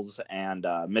tales and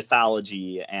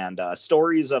mythology and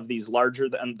stories of these larger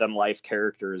than life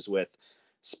characters with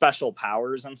special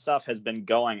powers and stuff has been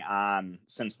going on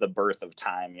since the birth of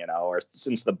time, you know, or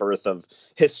since the birth of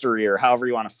history, or however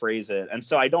you want to phrase it. And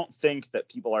so I don't think that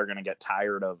people are going to get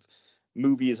tired of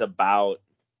movies about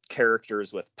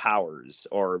characters with powers,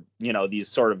 or, you know, these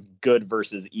sort of good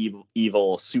versus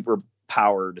evil super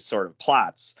powered sort of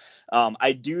plots.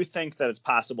 I do think that it's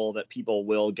possible that people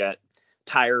will get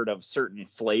tired of certain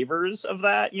flavors of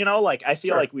that, you know, like I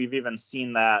feel like we've even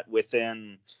seen that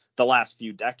within the last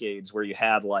few decades, where you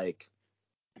had, like,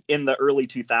 in the early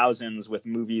 2000s with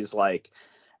movies like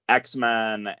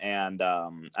X-Men and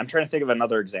I'm trying to think of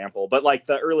another example, but like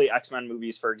the early X-Men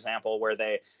movies, for example, where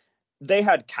they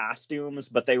had costumes,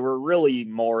 but they were really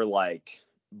more like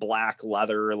black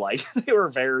leather, like they were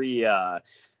very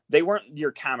they weren't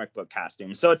your comic book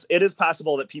costumes. So it is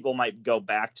possible that people might go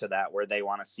back to that, where they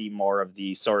want to see more of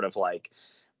the sort of like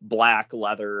black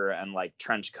leather and like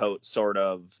trench coat sort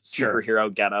of superhero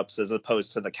getups, as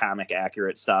opposed to the comic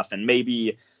accurate stuff. And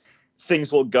maybe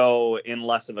things will go in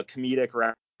less of a comedic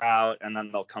route, and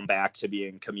then they'll come back to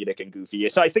being comedic and goofy.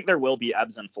 So I think there will be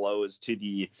ebbs and flows to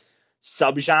the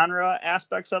subgenre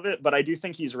aspects of it, but I do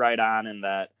think he's right on in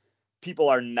that people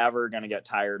are never going to get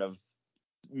tired of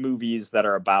movies that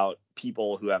are about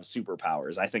people who have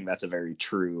superpowers. I think that's a very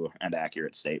true and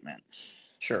accurate statement.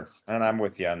 Sure, and I'm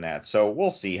with you on that. So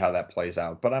we'll see how that plays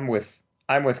out. But I'm with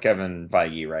Kevin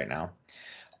Feige right now.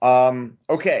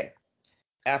 Okay.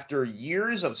 After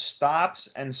years of stops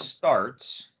and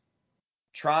starts,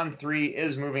 Tron 3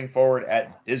 is moving forward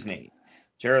at Disney.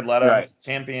 Jared Leto has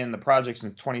championed the project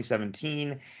since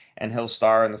 2017, and he'll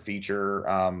star in the feature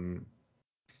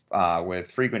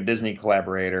with frequent Disney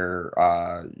collaborator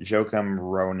Joachim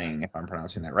Roning, if I'm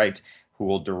pronouncing that right, who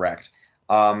will direct.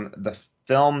 The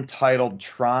film, titled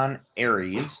Tron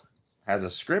Ares, has a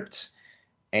script,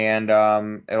 and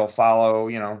it'll follow,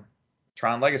 you know,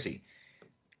 Tron Legacy.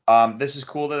 This is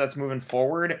cool that that's moving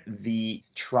forward. The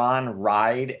Tron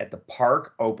ride at the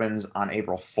park opens on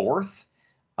April 4th.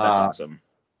 That's awesome.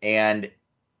 And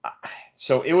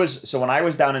so when I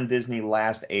was down in Disney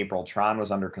last April, Tron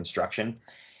was under construction.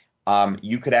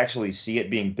 You could actually see it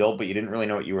being built, but you didn't really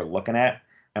know what you were looking at.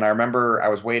 And I remember I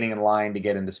was waiting in line to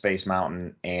get into Space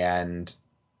Mountain, and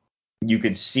you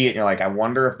could see it, and you're like, I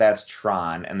wonder if that's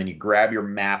Tron. And then you grab your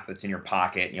map that's in your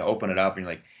pocket, and you open it up, and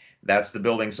you're like, that's the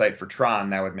building site for Tron.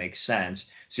 That would make sense.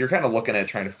 So you're kind of looking at it,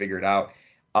 trying to figure it out.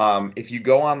 If you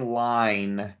go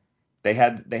online, they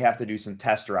have to do some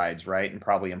test rides, right? And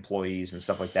probably employees and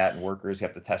stuff like that, and workers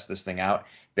have to test this thing out.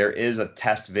 There is a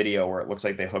test video where it looks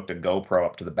like they hooked a GoPro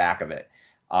up to the back of it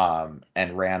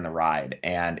and ran the ride.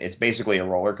 And it's basically a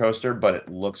roller coaster, but it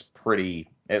looks pretty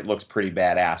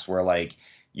badass, where like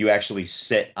you actually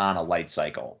sit on a light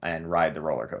cycle and ride the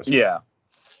roller coaster. Yeah.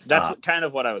 That's kind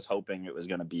of what I was hoping it was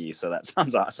going to be. So that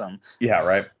sounds awesome. Yeah,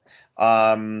 right.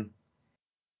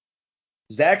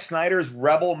 Zack Snyder's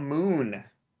Rebel Moon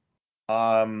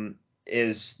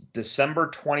is December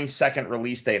 22nd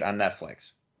release date on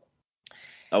Netflix.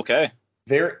 Okay.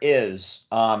 There is.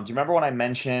 Do you remember when I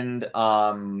mentioned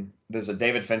there's a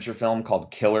David Fincher film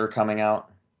called Killer coming out?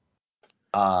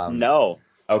 No.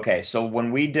 Okay, so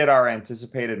when we did our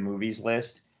anticipated movies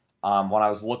list, when I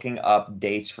was looking up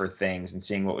dates for things and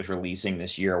seeing what was releasing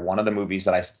this year, one of the movies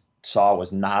that I saw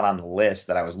was not on the list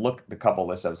that the couple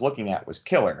lists I was looking at was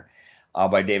Killer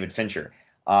by David Fincher.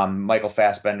 Michael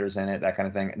Fassbender's in it, that kind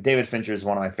of thing. David Fincher is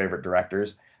one of my favorite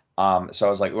directors. So I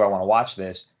was like, I want to watch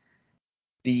this.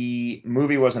 The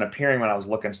movie wasn't appearing when I was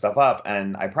looking stuff up,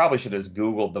 and I probably should have just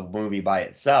Googled the movie by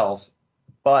itself.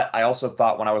 But I also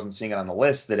thought when I wasn't seeing it on the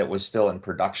list that it was still in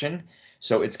production.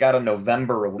 So it's got a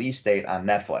November release date on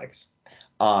Netflix.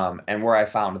 And where I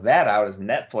found that out is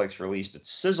Netflix released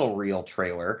its sizzle reel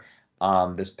trailer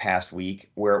this past week,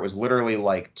 where it was literally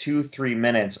like 2-3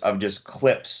 minutes of just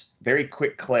clips, very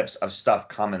quick clips of stuff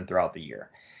coming throughout the year.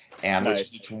 And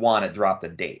with each one, it dropped a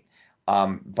date.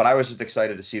 But I was just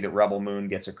excited to see that Rebel Moon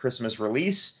gets a Christmas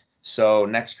release. So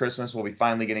next Christmas, we'll be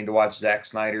finally getting to watch Zack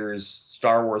Snyder's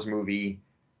Star Wars movie.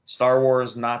 Star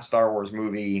Wars, not Star Wars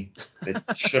movie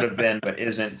that should have been but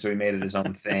isn't, so he made it his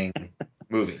own thing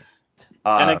movie.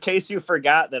 And in case you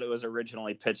forgot that it was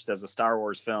originally pitched as a Star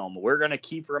Wars film, we're going to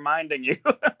keep reminding you.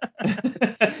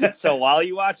 So while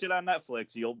you watch it on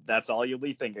Netflix, that's all you'll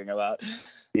be thinking about.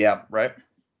 Yeah, right.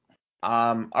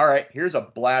 All right, here's a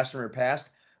blast from your past.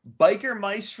 Biker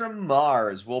Mice from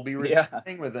Mars will be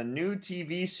returning with a new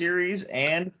TV series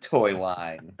and toy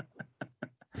line.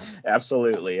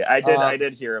 Absolutely. I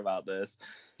did hear about this.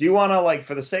 Do you want to, like,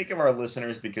 for the sake of our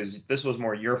listeners, because this was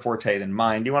more your forte than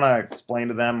mine, do you want to explain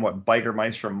to them what Biker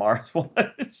Mice from Mars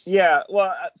was? Yeah,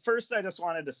 well, first I just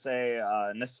wanted to say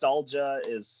nostalgia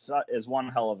is one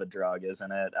hell of a drug,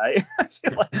 isn't it? I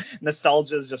feel like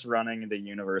nostalgia is just running the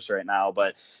universe right now.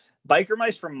 But Biker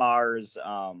Mice from Mars,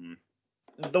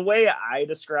 the way I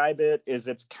describe it is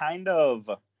it's kind of,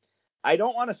 I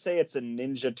don't want to say it's a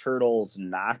Ninja Turtles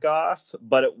knockoff,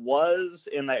 but it was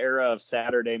in the era of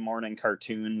Saturday morning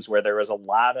cartoons where there was a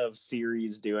lot of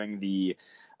series doing the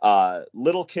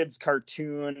little kids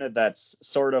cartoon that's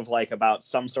sort of like about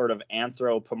some sort of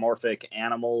anthropomorphic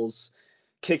animals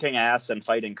kicking ass and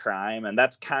fighting crime. And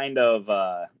that's kind of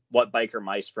what Biker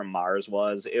Mice from Mars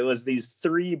was. It was these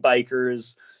three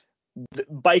biker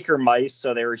mice,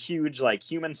 so they were huge, like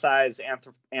human-sized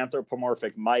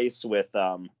anthropomorphic mice with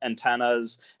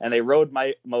antennas, and they rode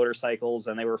motorcycles,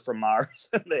 and they were from Mars.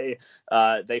 They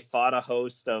fought a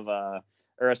host of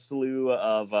or a slew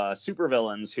of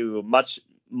supervillains who much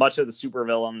of the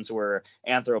supervillains were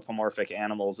anthropomorphic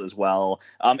animals as well.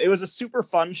 It was a super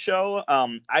fun show.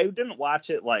 I didn't watch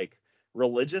it like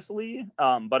religiously,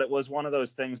 but it was one of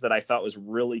those things that I thought was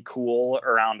really cool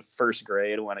around first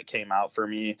grade when it came out for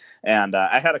me. And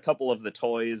I had a couple of the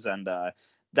toys, and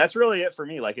that's really it for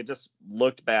me. Like, it just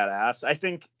looked badass. I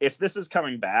think if this is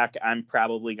coming back, I'm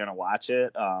probably going to watch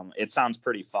it. It sounds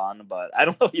pretty fun, but I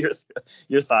don't know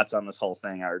your thoughts on this whole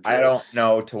thing, RJ. I don't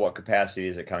know to what capacity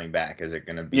is it coming back. Is it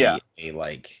going to be a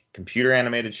like computer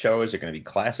animated show? Is it going to be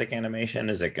classic animation?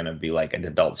 Is it going to be like an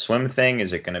Adult Swim thing?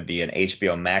 Is it going to be an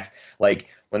HBO Max? Like,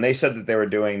 when they said that they were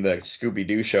doing the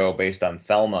Scooby-Doo show based on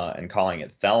Thelma and calling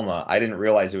it Thelma, I didn't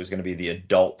realize it was going to be the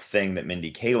adult thing that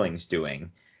Mindy Kaling's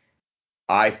doing.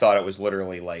 I thought it was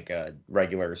literally like a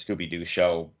regular Scooby-Doo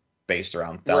show based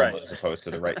around Thelma, right, as opposed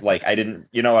to the right. Like, I didn't,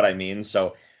 you know what I mean?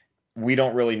 So we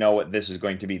don't really know what this is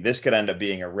going to be. This could end up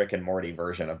being a Rick and Morty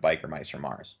version of Biker Mice from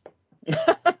Mars.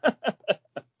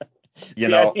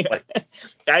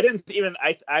 I didn't even.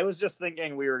 I was just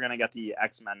thinking we were gonna get the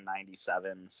X-Men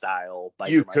 '97 style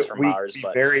Biker Mice from Mars,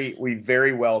 but we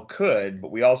very well could.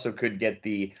 But we also could get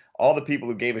all the people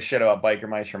who gave a shit about Biker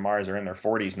Mice from Mars are in their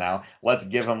 40s now. Let's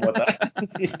give them what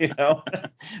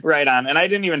Right on. And I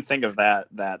didn't even think of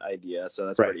that idea, so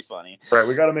that's pretty funny. Right,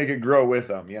 we got to make it grow with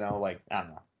them. Like, I don't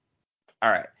know.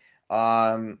 All right.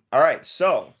 All right.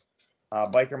 So.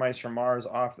 Biker Mice from Mars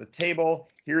off the table.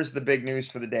 Here's the big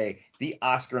news for the day. The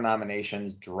Oscar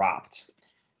nominations dropped.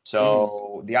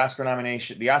 So the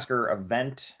Oscar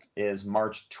event is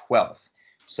March 12th.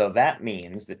 So that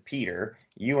means that, Peter,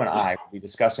 you and I will be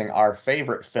discussing our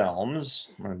favorite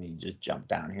films. Let me just jump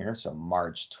down here. So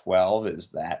March 12th is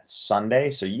that Sunday.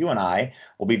 So you and I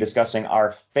will be discussing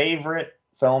our favorite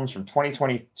films from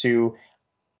 2022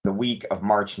 the week of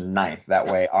March 9th. That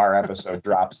way our episode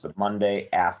drops the Monday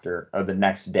after, or the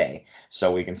next day,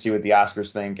 so we can see what the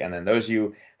Oscars think. And then those of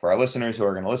you, for our listeners who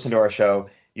are going to listen to our show,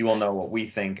 you will know what we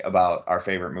think about our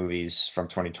favorite movies from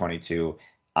 2022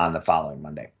 on the following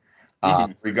Monday.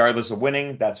 Regardless of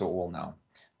winning, that's what we'll know.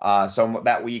 So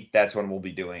that week, that's when we'll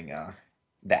be doing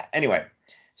that. Anyway,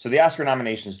 so the Oscar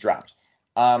nominations dropped.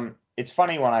 It's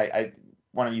funny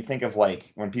when you think of,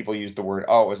 like, when people use the word,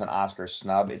 oh, it was an Oscar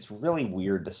snub, it's really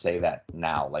weird to say that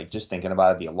now. Like, just thinking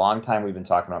about it, the long time we've been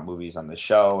talking about movies on the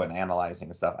show and analyzing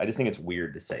and stuff, I just think it's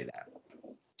weird to say that.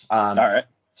 All right.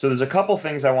 So there's a couple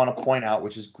things I want to point out,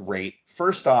 which is great.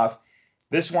 First off,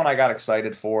 this one I got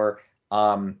excited for.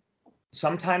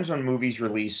 Sometimes when movies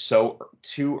release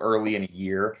too early in a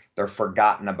year, they're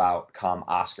forgotten about come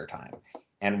Oscar time.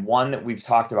 And one that we've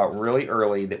talked about really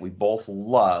early that we both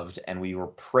loved and we were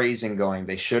praising, going,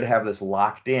 they should have this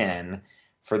locked in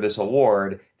for this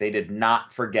award. They did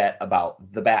not forget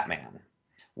about The Batman,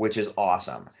 which is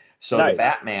awesome. So nice. The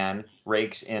Batman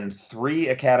rakes in 3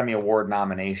 Academy Award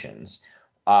nominations.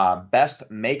 Best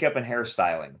makeup and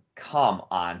hairstyling. Come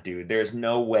on, dude. There's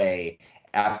no way,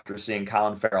 after seeing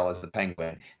Colin Farrell as the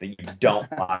Penguin, that you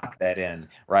don't lock that in,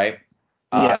 right?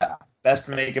 Yeah. Best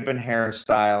makeup and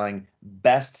hairstyling,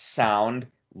 best sound.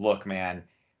 Look, man.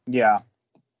 Yeah.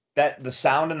 that the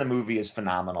sound in the movie is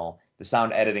phenomenal. The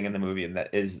sound editing in the movie and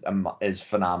that is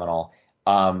phenomenal.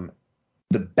 The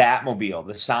Batmobile,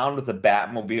 the sound of the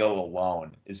Batmobile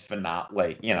alone is phenomenal.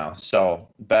 Like, so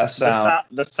best sound.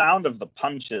 The sound of the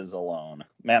punches alone,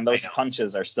 man, those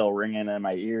punches are still ringing in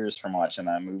my ears from watching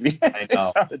that movie. I know. It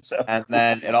sounded so And cool.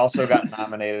 then it also got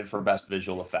nominated for best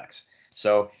visual effects.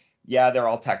 So yeah, they're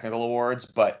all technical awards,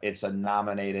 but it's an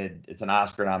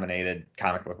Oscar nominated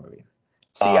comic book movie.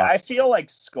 See, I feel like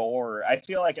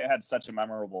it had such a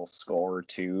memorable score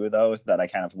too, though, that I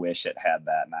kind of wish it had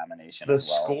that nomination The as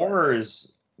well.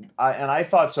 scores, I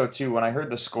thought so too. When I heard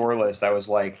the score list, I was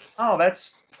like, oh,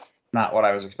 that's not what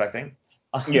I was expecting.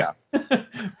 Yeah.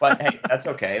 But hey, that's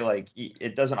okay. Like,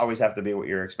 it doesn't always have to be what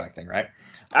you're expecting, right?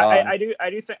 I do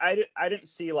think I didn't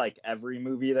see like every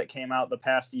movie that came out the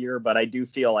past year, but I do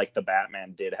feel like the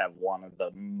Batman did have one of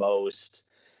the most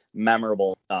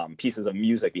memorable pieces of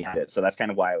music behind it, so that's kind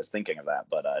of why I was thinking of that.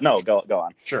 But no, go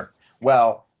on. Sure.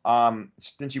 Well,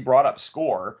 since you brought up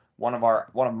score, one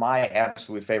of my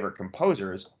absolute favorite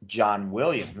composers, John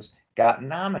Williams, got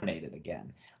nominated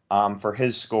again for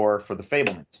his score for The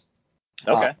Fabelmans.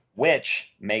 Okay.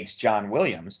 Which makes John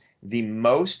Williams the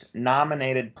most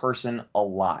nominated person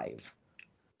alive.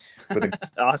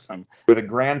 Awesome. With a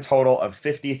grand total of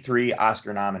 53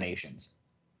 Oscar nominations.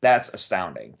 That's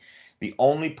astounding. The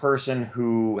only person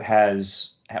who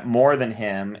has more than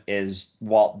him is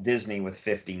Walt Disney with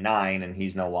 59, and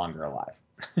he's no longer alive.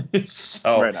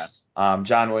 So Right on.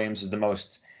 John Williams is the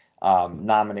most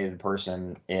nominated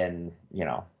person in,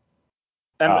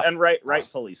 and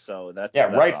rightfully so. That's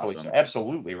rightfully awesome. so.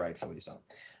 Absolutely rightfully so.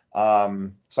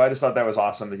 So I just thought that was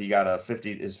awesome that he got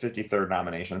his 53rd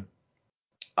nomination.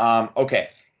 Okay,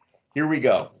 here we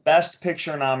go. Best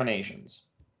Picture nominations.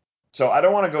 So I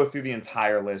don't want to go through the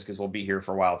entire list because we'll be here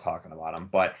for a while talking about them.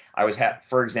 But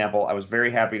for example, I was very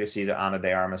happy to see that Ana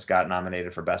de Armas got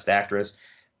nominated for Best Actress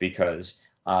because,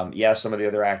 some of the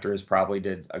other actors probably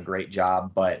did a great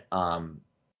job, but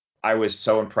I was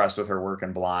so impressed with her work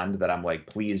in Blonde that I'm like,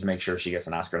 please make sure she gets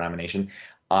an Oscar nomination.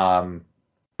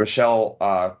 Rochelle,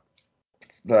 I'm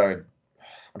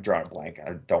drawing a blank.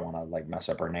 I don't want to mess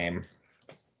up her name.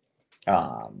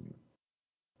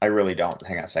 I really don't.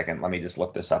 Hang on a second. Let me just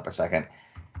look this up a second.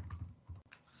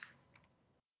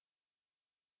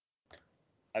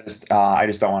 I just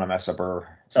don't want to mess up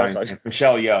her. Sorry,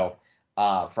 Michelle Yeoh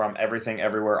from Everything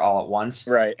Everywhere All at Once.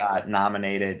 Right. Got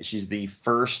nominated. She's the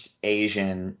first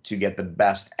Asian to get the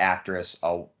Best Actress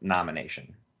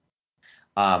nomination,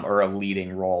 or a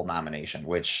leading role nomination,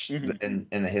 which in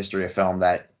the history of film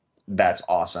that's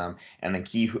awesome. And then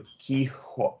Ke Huy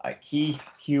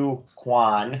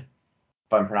Quan,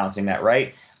 if I'm pronouncing that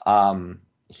right,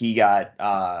 he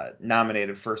got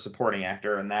nominated for supporting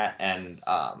actor in that, and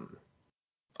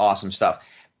awesome stuff.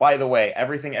 By the way,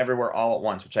 Everything Everywhere All at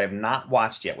Once, which I have not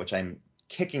watched yet, which I'm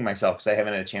kicking myself because I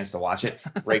haven't had a chance to watch it,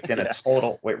 raked in a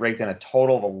total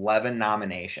of 11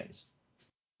 nominations.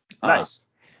 Nice.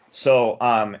 So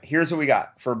here's what we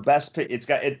got for best.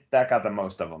 That got the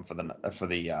most of them for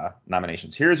the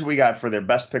nominations. Here's what we got for their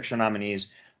Best Picture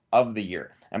nominees of the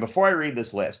year. And before I read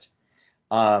this list,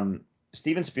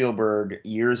 Steven Spielberg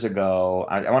years ago,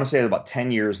 I want to say about 10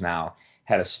 years now,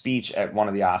 had a speech at one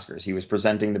of the Oscars. He was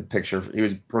presenting the picture. He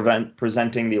was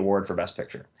presenting the award for Best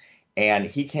Picture, and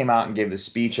he came out and gave this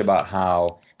speech about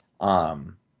how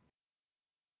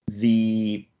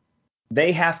they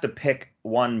have to pick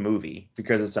one movie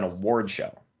because it's an award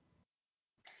show.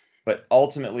 But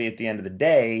ultimately, at the end of the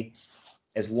day,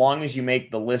 as long as you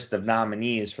make the list of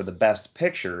nominees for the Best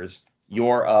Pictures,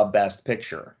 you're a Best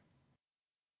Picture.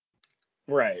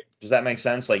 Right. Does that make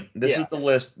sense? This is the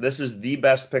list. This is the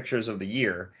best pictures of the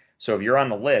year. So if you're on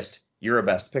the list, you're a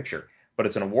Best Picture. But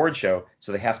it's an award show,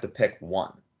 so they have to pick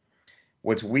one.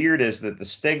 What's weird is that the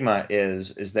stigma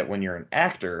is that when you're an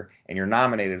actor and you're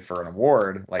nominated for an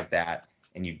award like that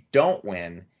and you don't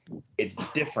win, it's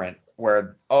different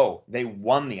where, they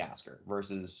won the Oscar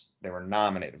versus they were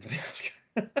nominated for the Oscar.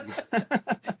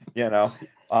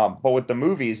 But with the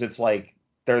movies, it's like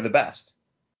they're the best.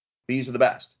 These are the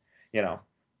best.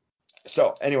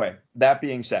 So anyway, that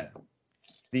being said,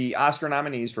 the Oscar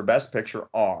nominees for Best Picture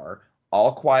are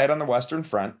All Quiet on the Western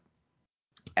Front,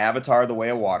 Avatar: The Way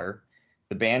of Water,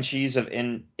 The Banshees of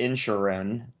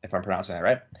Inisherin, if I'm pronouncing that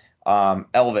right,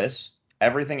 Elvis,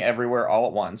 Everything Everywhere All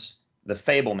at Once, The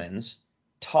Fabelmans,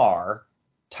 Tar,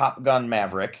 Top Gun: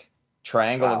 Maverick,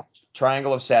 Triangle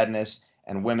of Sadness,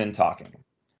 and Women Talking.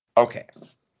 Okay.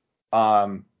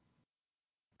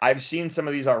 I've seen some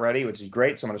of these already, which is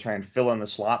great, so I'm going to try and fill in the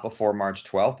slot before March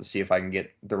 12th to see if I can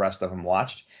get the rest of them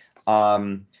watched.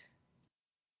 Here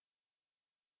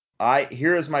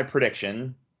is my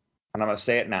prediction. and I'm going to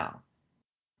say it now.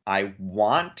 I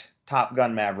want Top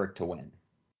Gun Maverick to win.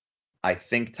 I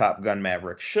think Top Gun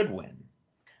Maverick should win.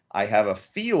 I have a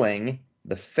feeling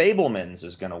The Fabelmans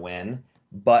is going to win,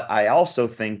 but I also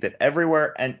think that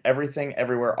Everywhere and Everything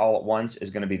Everywhere All at Once is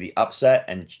going to be the upset,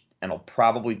 and it'll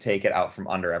probably take it out from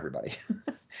under everybody.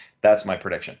 That's my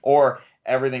prediction. Or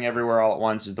Everything Everywhere All at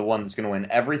Once is the one that's going to win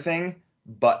everything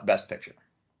but Best Picture,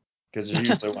 because there's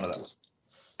usually one of those.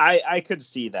 I could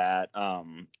see that.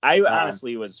 I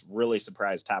honestly was really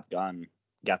surprised Top Gun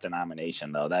got the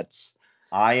nomination, though.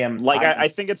 I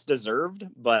think it's deserved,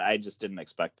 but I just didn't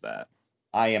expect that.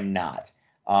 I am not.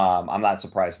 I'm not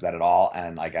surprised at that at all.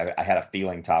 And like I had a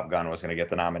feeling Top Gun was going to get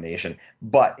the nomination.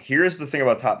 But here's the thing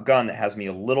about Top Gun that has me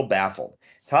a little baffled.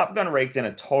 Top Gun raked in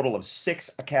a total of 6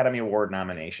 Academy Award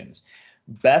nominations.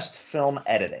 Best Film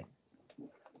Editing.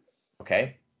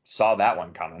 Okay, saw that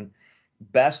one coming.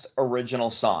 Best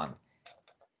Original Song.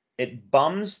 It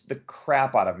bums the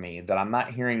crap out of me that I'm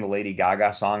not hearing the Lady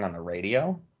Gaga song on the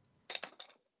radio.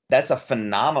 That's a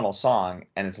phenomenal song,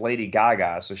 and it's Lady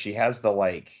Gaga, so she has the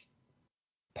like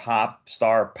pop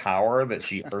star power that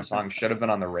her song should have been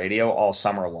on the radio all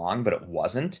summer long, but it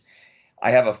wasn't.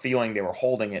 I have a feeling they were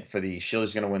holding it for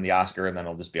she's going to win the Oscar, and then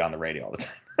it'll just be on the radio all the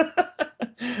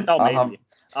time. Oh, maybe.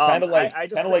 Kind of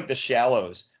like The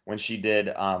Shallows. When she did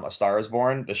A Star Is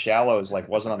Born, The Shallows like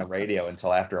wasn't on the radio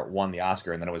until after it won the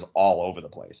Oscar, and then it was all over the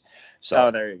place.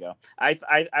 So there you go.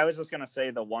 I was just gonna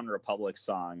say the One Republic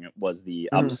song was the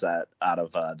upset out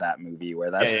of that movie,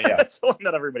 where that's the one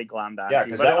that everybody glommed on. Yeah,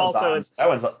 because that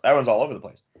one's all over the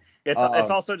place. It's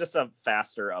also just a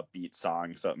faster, upbeat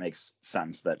song, so it makes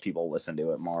sense that people listen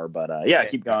to it more. But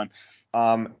keep going.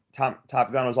 Top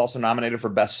Gun was also nominated for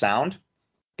Best Sound.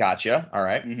 Gotcha. All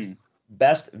right. Mm-hmm.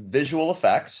 Best Visual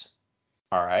Effects.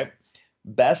 All right.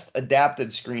 Best Adapted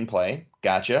Screenplay.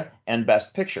 Gotcha. And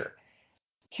Best Picture.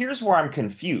 Here's where I'm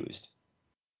confused.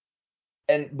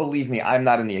 And believe me, I'm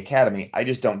not in the Academy. I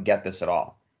just don't get this at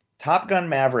all. Top Gun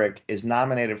Maverick is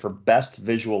nominated for Best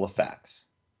Visual Effects,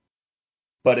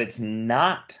 but it's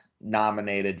not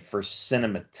nominated for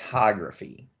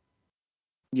cinematography.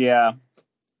 Yeah.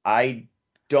 I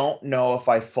don't know if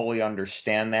I fully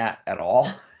understand that at all.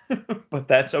 But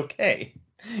that's okay.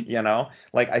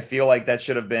 Like I feel like that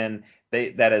should have been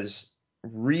that is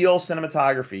real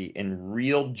cinematography in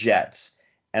real jets,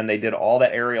 and they did all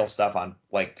the aerial stuff on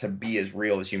like to be as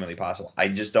real as humanly possible. I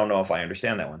just don't know if I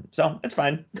understand that one. So it's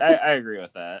fine. I agree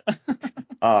with that.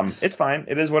 It's fine.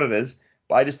 It is what it is.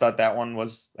 But I just thought that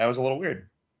was a little weird.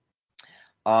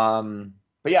 But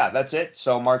yeah, that's it.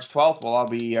 So March 12th,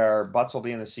 our butts will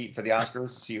be in the seat for the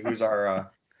Oscars to see who's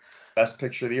our Best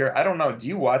Picture of the year. I don't know. Do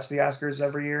you watch the Oscars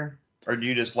every year, or do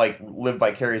you just like live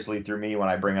vicariously through me when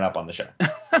I bring it up on the show?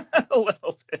 A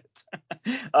little bit.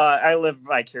 I live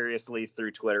vicariously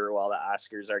through Twitter while the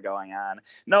Oscars are going on.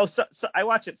 No, so I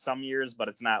watch it some years, but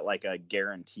it's not like a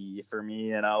guarantee for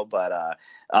me, But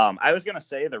I was gonna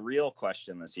say the real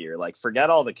question this year, like forget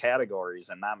all the categories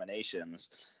and nominations.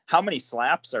 How many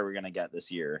slaps are we gonna get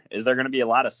this year? Is there gonna be a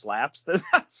lot of slaps this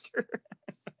Oscar?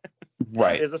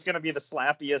 Right. Is this going to be the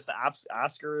slappiest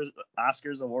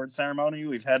Oscars award ceremony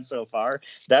we've had so far?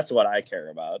 That's what I care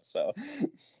about. So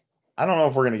I don't know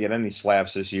if we're going to get any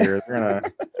slaps this year. They're going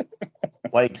to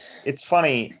like it's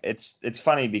funny. It's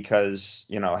funny because,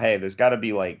 hey, there's got to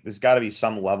be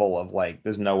some level of like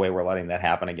there's no way we're letting that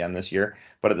happen again this year.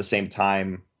 But at the same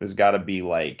time, there's got to be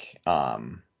like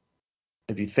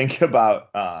if you think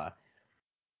about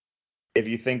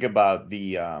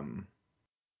the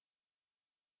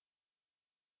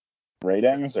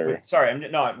ratings or sorry,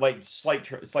 like slight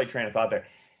train of thought there.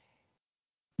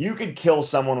 You could kill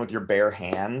someone with your bare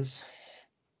hands,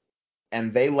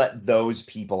 and they let those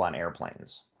people on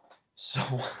airplanes. So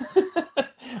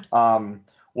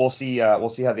we'll see how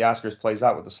the Oscars plays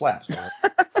out with the slaps.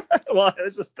 Well, I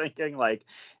was just thinking, like,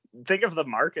 think of the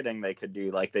marketing they could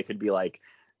do. Like, they could be like,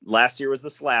 last year was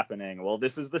the slappening. Well,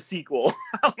 this is the sequel.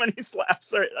 How many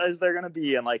slaps is there going to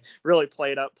be? And like really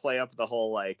play up the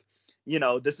whole like,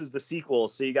 this is the sequel,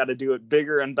 so you got to do it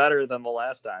bigger and better than the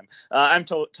last time. I'm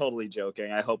totally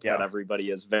joking. I hope that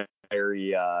everybody is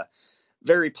very,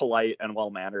 very polite and well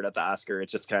mannered at the Oscar.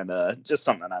 It's just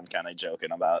something I'm kind of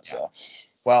joking about. Yeah. So,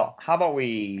 well, how about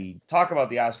we talk about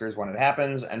the Oscars when it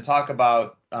happens and talk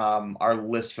about our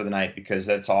list for the night, because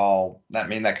that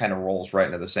kind of rolls right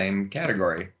into the same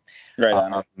category. Right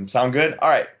on. Sound good? All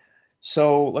right.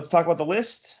 So let's talk about the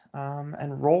list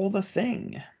and roll the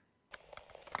thing.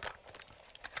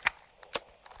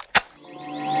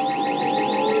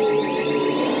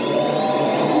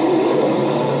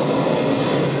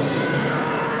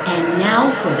 And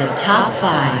now for the top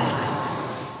 5.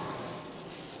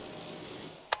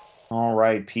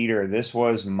 Peter, this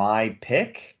was my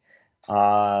pick.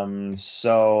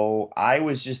 So I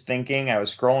was just thinking, I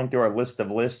was scrolling through our list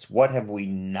of lists, what have we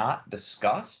not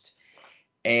discussed?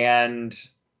 And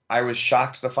I was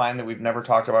shocked to find that we've never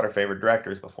talked about our favorite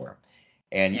directors before.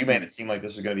 And you made it seem like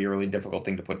this was going to be a really difficult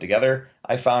thing to put together.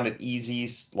 I found it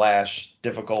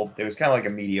easy/difficult. It was kind of like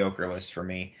a mediocre list for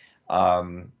me.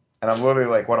 And I'm literally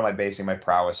like, what am I basing my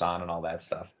prowess on and all that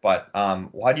stuff? But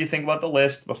how do you think about the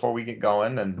list before we get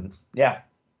going? And yeah.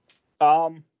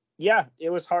 Yeah, it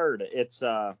was hard. It's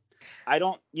I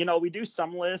don't, we do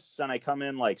some lists and I come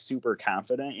in like super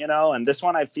confident, and this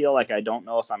one I feel like I don't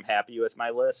know if I'm happy with my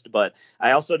list, but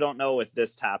I also don't know with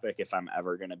this topic if I'm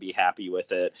ever going to be happy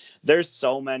with it. There's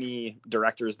so many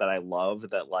directors that I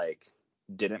love that like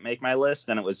didn't make my list,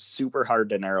 and it was super hard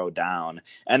to narrow down.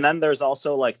 And then there's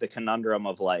also like the conundrum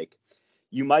of like,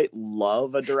 you might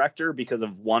love a director because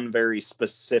of one very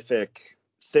specific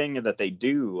thing that they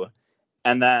do.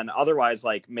 And then otherwise,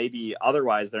 like maybe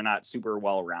otherwise they're not super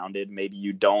well rounded. Maybe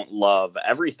you don't love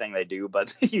everything they do,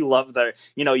 but you love their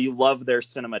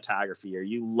cinematography, or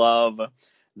you love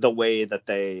the way that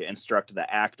they instruct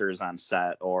the actors on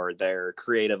set, or their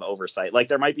creative oversight. Like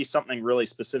there might be something really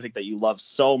specific that you love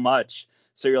so much.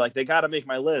 So you're like, they got to make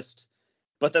my list,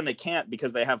 but then they can't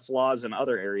because they have flaws in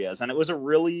other areas. And it was a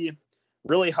really,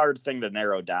 really hard thing to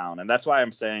narrow down. And that's why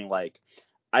I'm saying, like,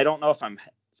 I don't know if I'm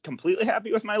completely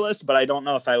happy with my list, but I don't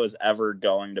know if I was ever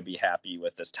going to be happy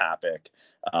with this topic.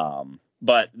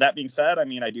 But that being said, I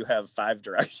mean, I do have 5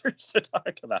 directors to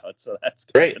talk about, so that's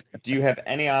good. Great. Do you have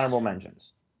any honorable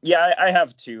mentions? Yeah, I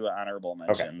have 2 honorable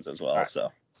mentions as well. Right.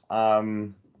 So,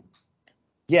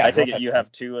 yeah, I take it you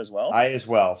have 2 as well. I as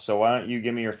well. So why don't you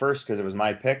give me your first, because it was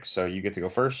my pick, so you get to go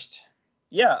first.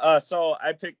 Yeah, so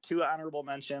I picked 2 honorable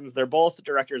mentions. They're both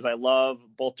directors I love,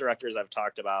 both directors I've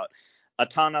talked about a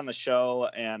ton on the show.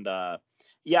 And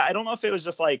yeah, I don't know if it was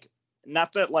just like,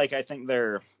 not that like I think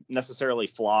they're necessarily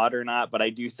flawed or not, but I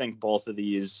do think both of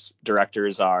these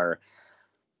directors are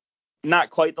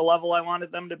not quite the level I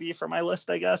wanted them to be for my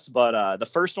list, I guess. But the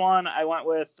first one I went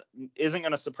with isn't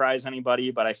going to surprise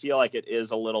anybody, but I feel like it is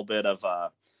a little bit of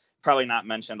probably not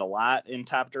mentioned a lot in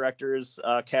top directors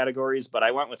categories, but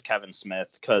I went with Kevin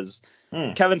Smith because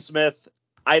Kevin Smith,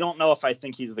 I don't know if I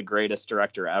think he's the greatest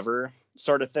director ever,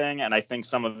 sort of thing. And I think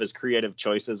some of his creative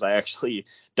choices I actually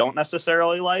don't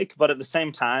necessarily like. But at the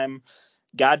same time,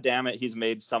 God damn it, he's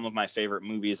made some of my favorite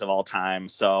movies of all time.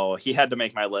 So he had to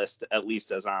make my list at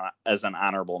least as an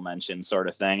honorable mention, sort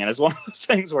of thing. And it's one of those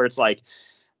things where it's like,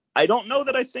 I don't know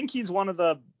that I think he's one of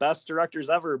the best directors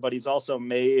ever, but he's also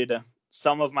made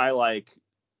some of my like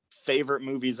favorite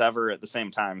movies ever at the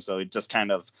same time. So it just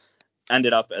kind of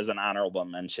ended up as an honorable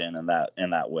mention in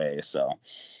that way. So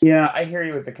yeah, I hear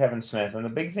you with the Kevin Smith. And the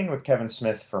big thing with Kevin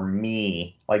Smith for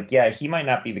me, like, yeah, he might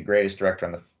not be the greatest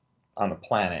director on the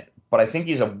planet, but I think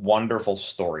he's a wonderful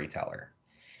storyteller.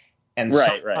 And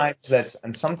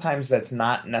sometimes that's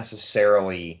not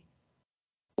necessarily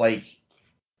like,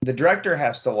 the director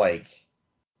has to like,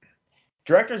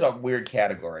 director's a weird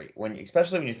category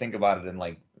especially when you think about it in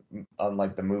like on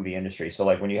the movie industry. So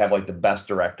like when you have like the best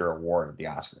director award at the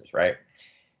Oscars, right?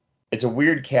 It's a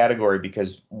weird category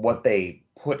because what they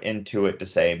put into it to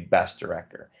say best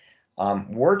director.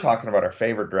 We're talking about our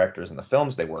favorite directors and the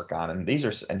films they work on, and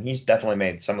he's definitely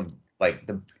made some of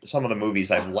the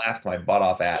movies I've laughed my butt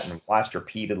off at and watched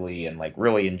repeatedly and like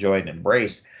really enjoyed and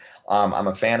embraced. I'm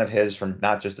a fan of his from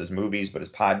not just his movies but his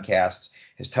podcasts,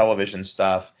 his television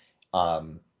stuff,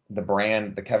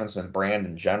 the Kevin Smith brand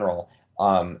in general.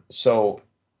 So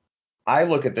I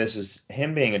look at this as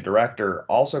him being a director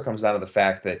also comes down to the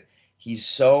fact that he's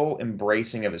so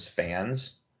embracing of his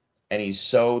fans, and he's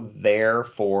so there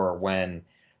for when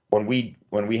we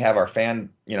have our fan,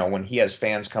 when he has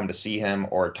fans come to see him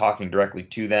or talking directly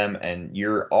to them, and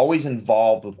you're always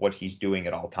involved with what he's doing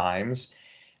at all times.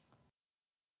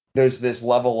 There's this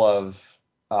level of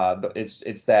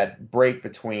it's that break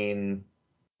between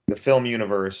the film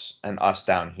universe and us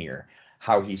down here,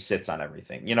 how he sits on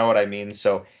everything. You know what I mean?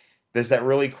 So there's that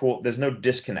really cool, there's no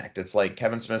disconnect. It's like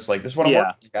Kevin Smith's like, this is what I'm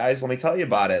working, guys. Let me tell you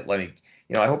about it.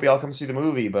 I hope you all come see the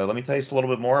movie, but let me tell you just a little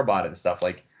bit more about it and stuff.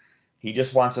 Like, he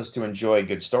just wants us to enjoy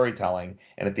good storytelling.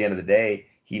 And at the end of the day,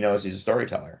 he knows he's a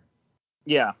storyteller.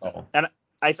 Yeah. So. And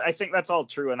I think that's all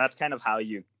true. And that's kind of how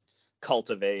you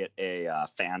cultivate a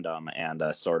fandom and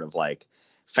a sort of like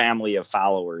family of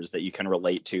followers that you can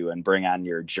relate to and bring on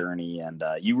your journey. And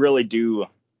you really do,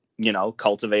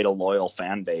 cultivate a loyal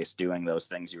fan base doing those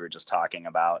things you were just talking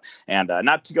about. And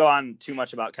not to go on too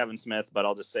much about Kevin Smith, but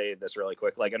I'll just say this really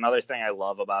quick. Like, another thing I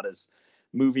love about his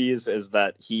movies is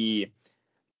that he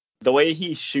the way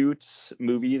he shoots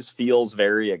movies feels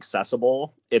very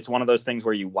accessible. It's one of those things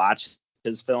where you watch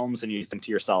his films and you think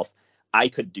to yourself, I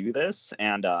could do this.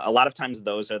 And a lot of times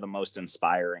those are the most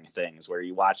inspiring things, where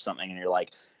you watch something and you're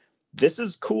like, this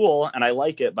is cool and I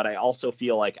like it, but I also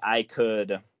feel like I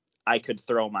could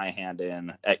throw my hand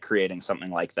in at creating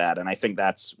something like that. And I think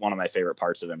that's one of my favorite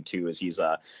parts of him too, is he's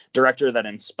a director that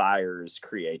inspires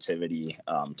creativity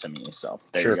to me. So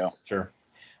there you go. Sure.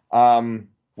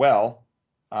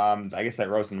 I guess that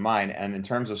rose into mine. And in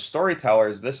terms of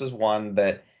storytellers, this is one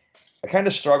that I kind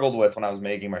of struggled with when I was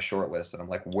making my short list. And I'm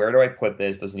like, where do I put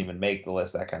this? Doesn't even make the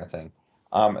list, that kind of thing.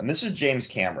 And this is James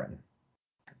Cameron.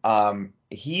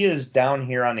 He is down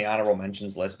here on the honorable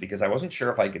mentions list because I wasn't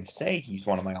sure if I could say he's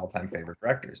one of my all-time favorite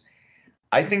directors.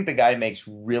 I think the guy makes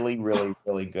really, really,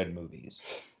 really good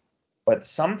movies. But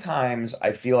sometimes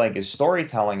I feel like his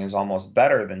storytelling is almost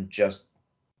better than just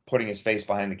putting his face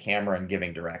behind the camera and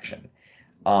giving direction.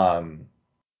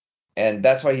 And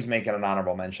that's why he's making an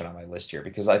honorable mention on my list here,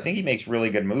 because I think he makes really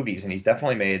good movies, and he's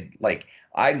definitely made, like,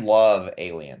 I love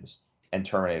Aliens and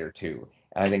Terminator 2.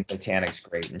 And I think Titanic's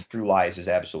great, and True Lies is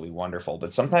absolutely wonderful.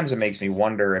 But sometimes it makes me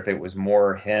wonder if it was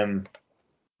more him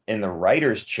in the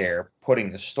writer's chair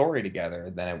putting the story together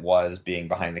than it was being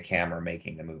behind the camera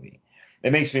making the movie.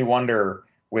 It makes me wonder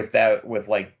with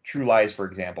like True Lies, for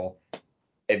example,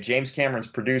 if James Cameron's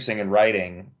producing and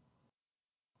writing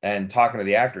and talking to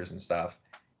the actors and stuff,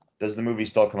 does the movie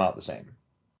still come out the same?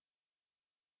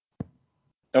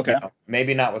 Okay.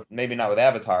 Maybe not with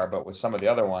Avatar, but with some of the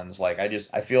other ones, like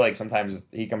I feel like sometimes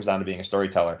he comes down to being a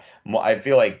storyteller. I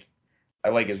feel like I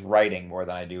like his writing more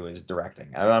than I do his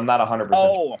directing. I'm not 100%.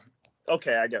 Oh,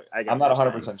 okay, I get. I'm not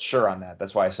 100% sure on that.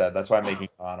 That's why I'm making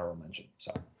an honorable mention.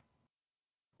 So,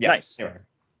 yeah. Nice.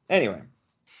 Anyway.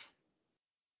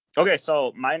 Okay,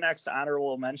 so my next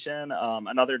honorable mention,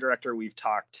 another director we've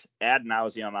talked ad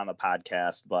nauseum on the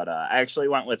podcast, but I actually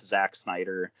went with Zack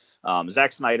Snyder.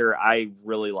 Zack Snyder, I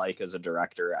really like as a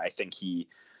director. I think he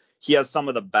has some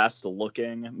of the best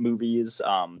looking movies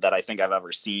that I think I've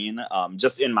ever seen,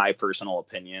 just in my personal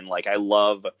opinion. Like, I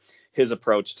love his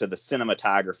approach to the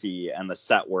cinematography and the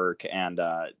set work and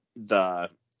the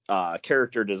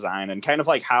character design, and kind of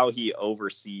like how he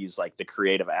oversees like the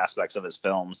creative aspects of his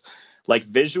films. Like,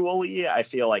 visually, I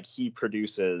feel like he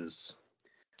produces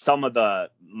some of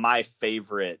my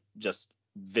favorite just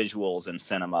visuals in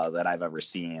cinema that I've ever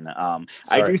seen. I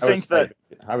do think that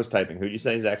I was typing. Who'd you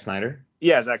say? Zack Snyder?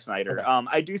 Yeah, Zack Snyder. Okay.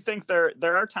 I do think there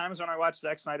are times when I watch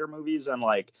Zack Snyder movies and,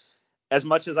 like, as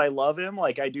much as I love him,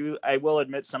 like, I will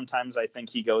admit sometimes I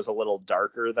think he goes a little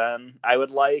darker than I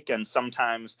would like, and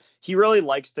sometimes he really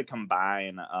likes to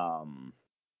combine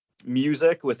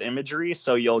music with imagery,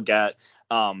 so you'll get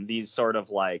these sort of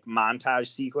like montage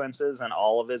sequences in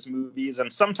all of his movies,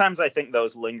 and sometimes I think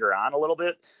those linger on a little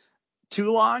bit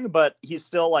too long, but he's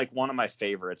still like one of my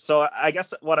favorites. So I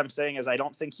guess what I'm saying is I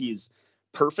don't think he's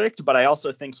perfect, but I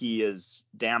also think he is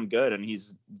damn good, and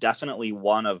he's definitely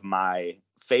one of my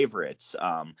favorites.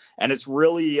 And it's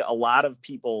really a lot of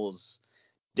people's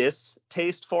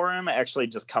distaste for him actually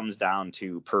just comes down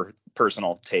to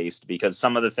personal taste, because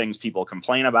some of the things people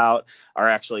complain about are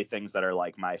actually things that are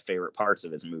like my favorite parts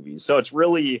of his movies. So it's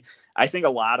really, I think a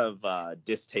lot of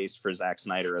distaste for Zack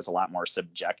Snyder is a lot more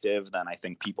subjective than I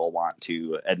think people want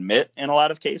to admit in a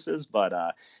lot of cases. But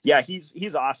yeah,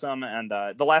 he's awesome. And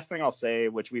the last thing I'll say,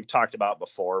 which we've talked about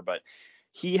before, but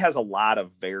he has a lot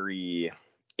of very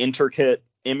intricate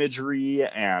imagery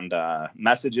and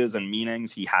messages and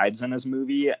meanings he hides in his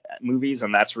movies,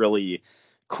 and that's really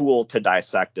cool to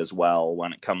dissect as well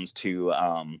when it comes to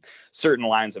certain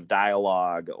lines of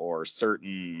dialogue or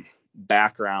certain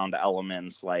background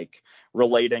elements, like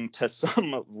relating to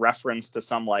some reference to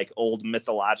some like old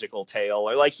mythological tale,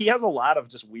 or like he has a lot of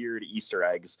just weird Easter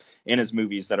eggs in his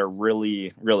movies that are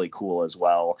really, really cool as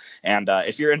well. And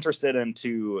if you're interested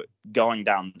into going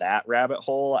down that rabbit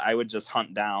hole, I would just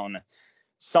hunt down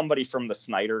somebody from the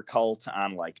Snyder cult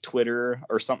on like Twitter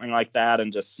or something like that,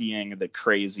 and just seeing the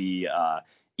crazy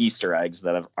Easter eggs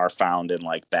that are found in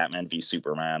like Batman v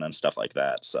Superman and stuff like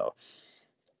that. So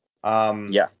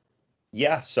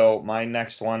yeah. So my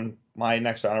next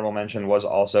honorable mention was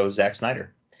also Zack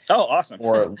Snyder. Oh, awesome.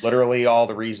 For literally all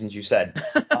the reasons you said.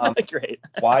 Great.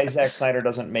 Why Zack Snyder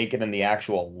doesn't make it in the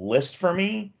actual list for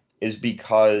me is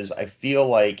because I feel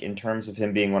like in terms of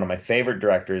him being one of my favorite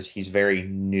directors, he's very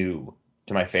new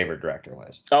to my favorite director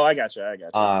list. Oh, I gotcha.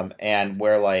 And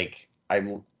where like I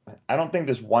don't think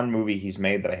there's one movie he's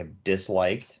made that I have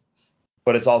disliked,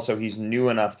 but it's also he's new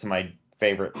enough to my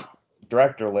favorite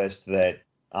director list that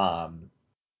I'm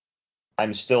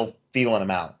still feeling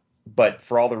him out. But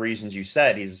for all the reasons you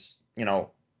said, he's,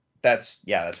 that's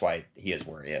why he is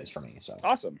where he is for me. So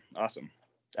Awesome. I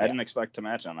Yeah. didn't expect to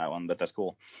match on that one, but that's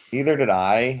cool. Neither did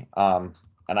I.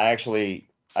 And I actually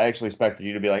expected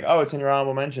you to be like, oh, it's in your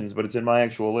honorable mentions, but it's in my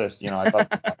actual list. I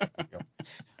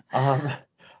thought.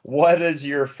 What is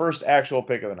your first actual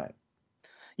pick of the night?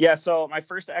 Yeah, so my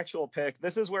first actual pick,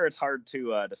 this is where it's hard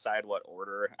to decide what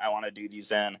order I want to do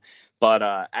these in, but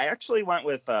I actually went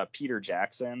with Peter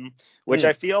Jackson, which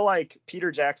I feel like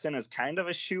Peter Jackson is kind of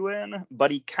a shoo-in,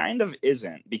 but he kind of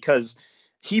isn't, because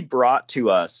he brought to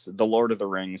us the Lord of the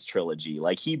Rings trilogy.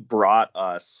 Like, he brought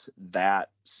us that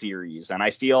series, and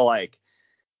I feel like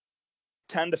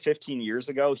 10 to 15 years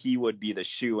ago, he would be the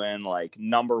shoo-in, like,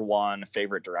 number one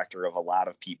favorite director of a lot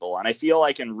of people. And I feel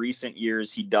like in recent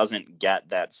years, he doesn't get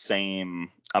that same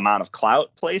amount of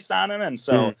clout placed on him. And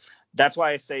so that's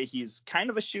why I say he's kind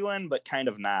of a shoo-in, but kind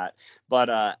of not. But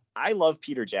I love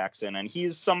Peter Jackson, and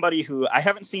he's somebody who I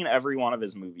haven't seen every one of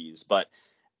his movies, but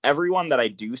everyone that I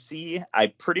do see, I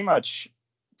pretty much,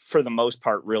 for the most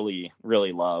part, really,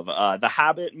 really love. The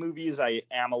Hobbit movies, I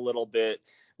am a little bit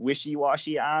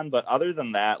wishy-washy on, but other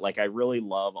than that, like, I really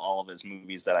love all of his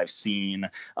movies that I've seen.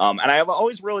 And I have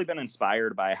always really been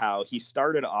inspired by how he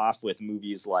started off with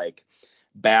movies like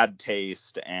Bad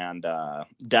Taste and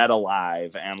Dead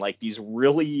Alive, and like these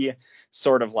really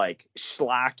sort of like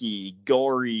schlocky,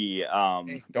 gory,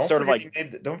 Don't sort of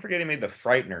like don't forget he made The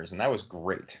Frighteners, and that was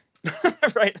great.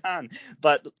 Right on.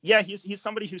 But yeah, he's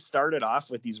somebody who started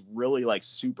off with these really like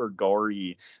super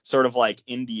gory sort of like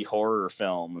indie horror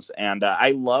films, and I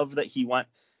love that he went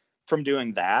from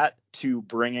doing that to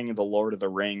bringing the Lord of the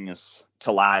Rings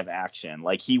to live action.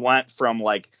 Like, he went from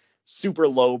like super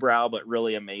lowbrow but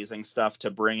really amazing stuff to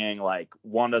bringing like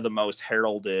one of the most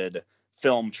heralded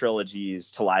film trilogies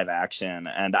to live action,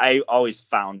 and I always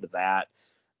found that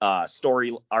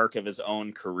story arc of his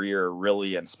own career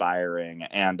really inspiring.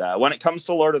 And when it comes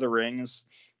to Lord of the Rings,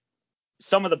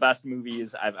 some of the best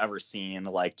movies I've ever seen,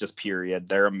 like, just period.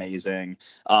 They're amazing.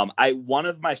 One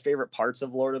of my favorite parts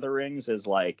of Lord of the Rings is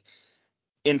like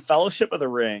in Fellowship of the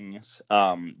Rings,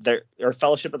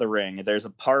 Fellowship of the Ring, there's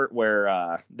a part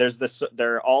where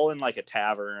they're all in like a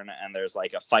tavern, and there's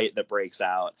like a fight that breaks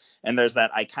out, and there's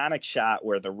that iconic shot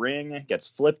where the ring gets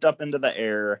flipped up into the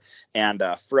air, and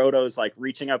Frodo's like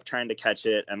reaching up trying to catch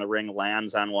it, and the ring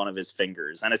lands on one of his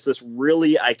fingers, and it's this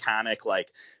really iconic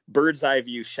like bird's eye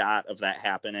view shot of that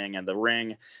happening, and the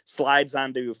ring slides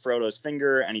onto Frodo's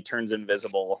finger, and he turns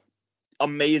invisible.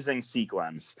 Amazing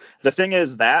sequence. The thing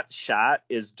is, that shot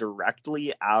is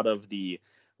directly out of the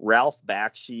Ralph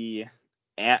Bakshi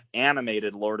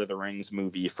animated Lord of the Rings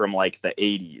movie from like the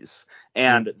 80s.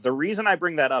 And the reason I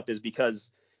bring that up is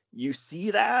because you see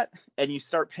that and you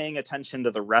start paying attention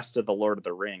to the rest of the Lord of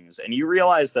the Rings, and you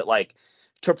realize that, like,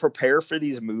 to prepare for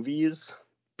these movies,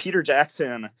 Peter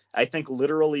Jackson, I think,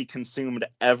 literally consumed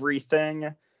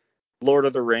everything Lord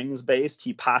of the Rings based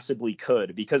he possibly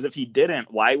could, because if he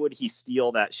didn't, why would he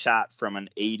steal that shot from an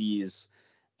 80s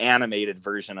animated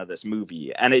version of this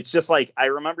movie? And it's just like, I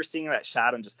remember seeing that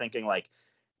shot and just thinking, like,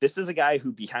 this is a guy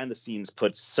who behind the scenes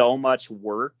puts so much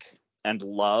work and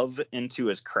love into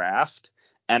his craft,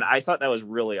 and I thought that was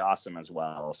really awesome as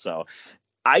well. So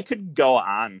I could go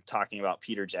on talking about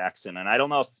Peter Jackson, and I don't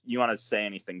know if you want to say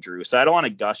anything, Drew, so I don't want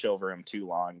to gush over him too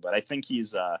long, but I think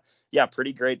he's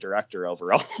pretty great director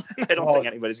overall. I don't think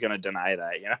anybody's going to deny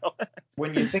that,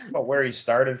 When you think about where he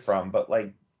started from, but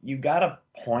like, you got a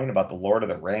point about the Lord of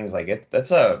the Rings, like,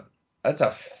 that's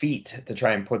a feat to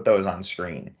try and put those on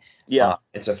screen. Yeah.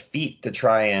 It's a feat to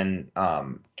try and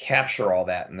capture all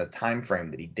that in the time frame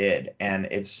that he did, and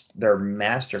they're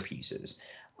masterpieces.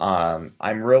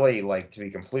 I'm really, like, to be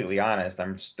completely honest,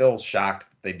 I'm still shocked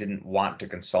that they didn't want to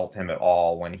consult him at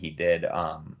all when he did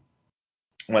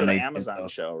when the they Amazon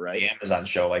show, right? The Amazon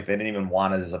show, like, they didn't even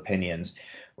want his opinions,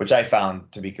 which I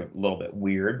found to be a little bit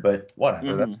weird, but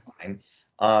whatever, that's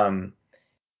fine.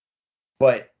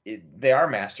 But they are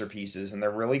masterpieces, and they're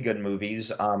really good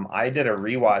movies. I did a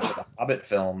rewatch of the Hobbit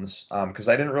films because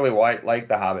I didn't really like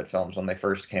the Hobbit films when they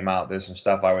first came out. There's some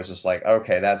stuff I was just like,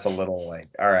 okay, that's a little like,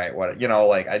 all right, what,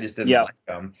 like, I just didn't like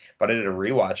them. But I did a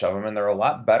rewatch of them, and they're a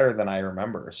lot better than I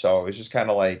remember. So it was just kind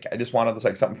of like, I just wanted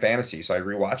like something fantasy, so I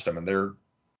rewatched them, and they're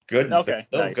good. Okay, they're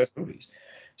still nice. good movies.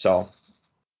 So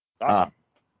awesome.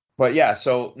 But yeah,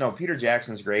 so no, Peter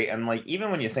Jackson's great, and like,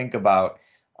 even when you think about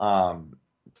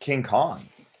King Kong.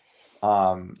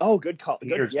 Good call.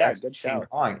 Good shout. King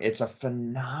Kong. It's a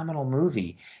phenomenal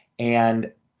movie,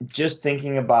 and just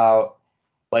thinking about,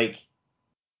 like,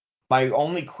 my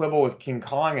only quibble with King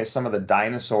Kong is some of the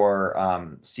dinosaur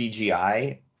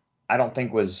CGI. I don't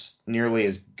think was nearly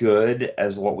as good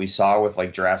as what we saw with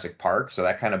like Jurassic Park, so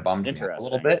that kind of bummed me out a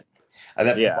little bit. And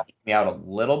that Yeah. bummed me out a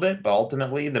little bit, but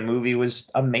ultimately the movie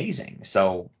was amazing.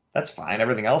 So that's fine.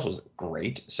 Everything else was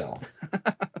great. So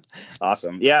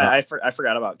Awesome. Yeah, I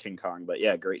forgot about King Kong, but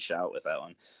yeah, great shout with that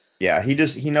one. yeah,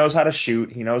 he knows how to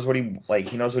shoot. He knows what he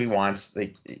knows what he wants.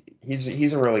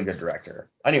 He's a really good director.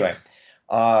 Anyway,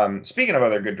 speaking of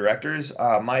other good directors,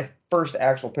 my first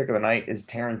actual pick of the night is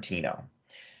Tarantino.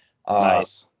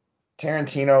 Nice.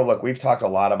 Tarantino, look, we've talked a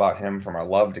lot about him, from our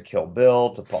love to Kill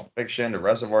Bill to Pulp Fiction to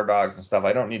Reservoir Dogs and stuff.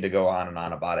 I don't need to go on and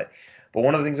on about it. But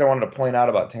one of the things I wanted to point out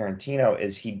about Tarantino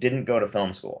is he didn't go to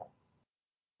film school.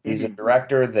 He's a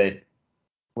director that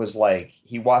was like,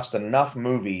 he watched enough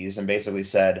movies and basically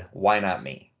said, why not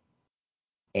me?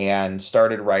 And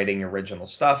started writing original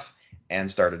stuff and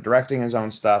started directing his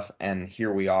own stuff. And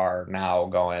here we are now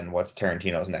going, what's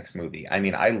Tarantino's next movie? I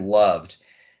mean, I loved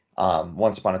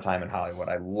Once Upon a Time in Hollywood.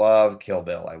 I love Kill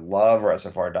Bill. I love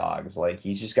Reservoir Dogs. Like,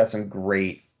 he's just got some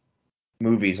great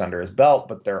movies under his belt,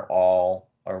 but they're all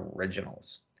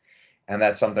originals. And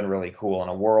that's something really cool. In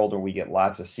a world where we get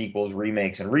lots of sequels,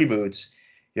 remakes, and reboots,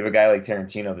 you have a guy like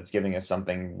Tarantino that's giving us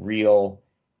something real,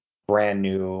 brand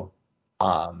new,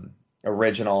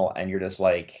 original, and you're just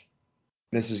like,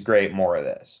 this is great, more of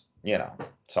this,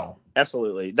 So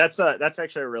Absolutely. That's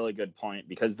actually a really good point,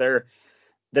 because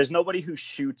there's nobody who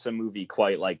shoots a movie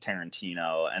quite like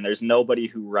Tarantino, and there's nobody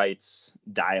who writes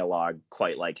dialogue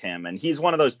quite like him. And he's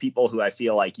one of those people who I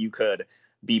feel like you could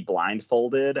be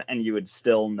blindfolded and you would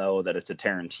still know that it's a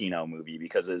Tarantino movie,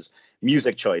 because his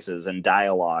music choices and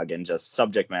dialogue and just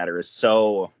subject matter is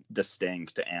so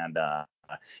distinct. And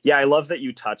yeah, I love that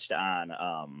you touched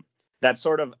on that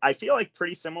sort of, I feel like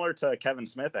pretty similar to Kevin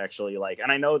Smith, actually. Like,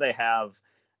 and I know they have,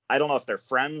 I don't know if they're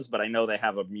friends, but I know they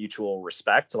have a mutual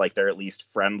respect. Like, they're at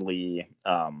least friendly,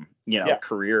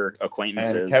 career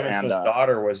acquaintances. And Kevin Smith's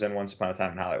daughter was in Once Upon a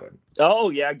Time in Hollywood.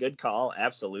 Oh, yeah, good call.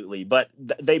 Absolutely. But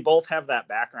they both have that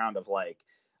background of, like,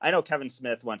 I know Kevin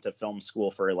Smith went to film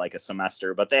school for like a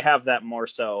semester, but they have that more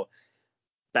so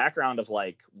background of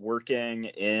like working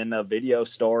in a video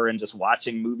store and just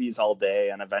watching movies all day.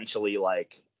 And eventually,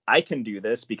 like, I can do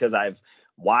this because I've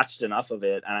watched enough of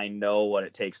it and I know what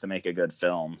it takes to make a good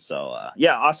film. So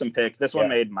yeah, awesome pick. This one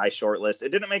made my short list. It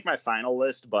didn't make my final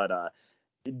list, but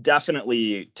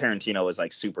definitely Tarantino was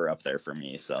like super up there for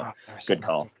me. So good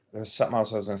call. There's something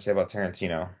else I was going to say about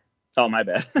Tarantino. Oh, my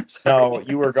bad. No,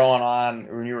 you were going on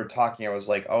when you were talking. I was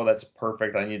like, oh, that's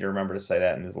perfect. I need to remember to say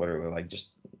that. And it's literally like just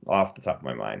off the top of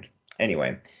my mind.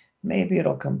 Anyway, maybe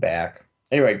it'll come back.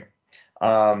 Anyway,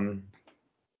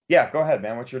 yeah, go ahead,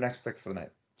 man. What's your next pick for the night?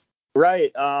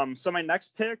 Right. So my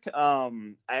next pick,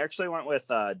 I actually went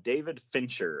with David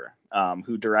Fincher,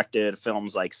 who directed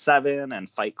films like Seven and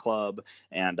Fight Club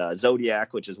and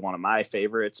Zodiac, which is one of my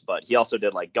favorites. But he also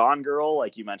did like Gone Girl,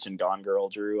 like you mentioned, Gone Girl,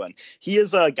 Drew. And he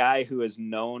is a guy who is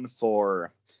known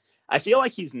for, I feel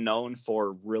like he's known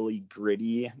for really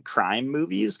gritty crime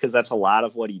movies, because that's a lot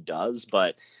of what he does.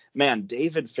 But man,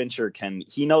 David Fincher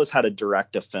he knows how to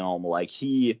direct a film. Like,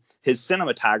 his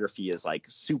cinematography is like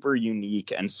super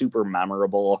unique and super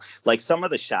memorable. Like, some of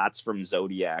the shots from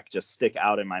Zodiac just stick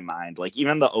out in my mind. Like,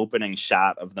 even the opening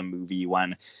shot of the movie,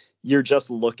 when you're just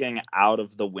looking out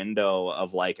of the window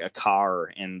of like a car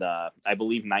in the, I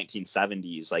believe,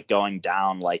 1970s, like going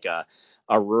down like a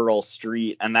rural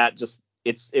street. And that just,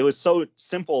 it was so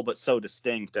simple but so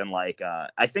distinct. And like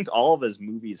I think all of his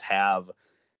movies have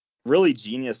really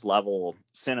genius level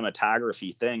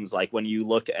cinematography things. Like, when you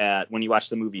watch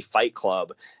the movie Fight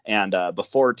Club, and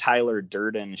before Tyler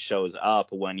Durden shows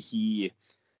up, when he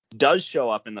does show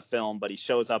up in the film, but he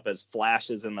shows up as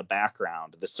flashes in the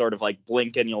background, this sort of like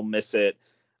blink and you'll miss it.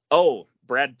 Oh,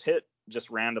 Brad Pitt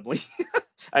just randomly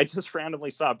I just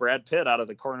randomly saw Brad Pitt out of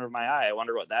the corner of my eye. I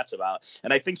wonder what that's about.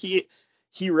 And I think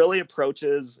he really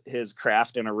approaches his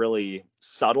craft in a really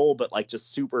subtle but like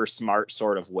just super smart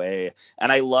sort of way.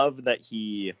 And I love that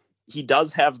he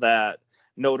does have that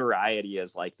notoriety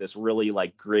as like this really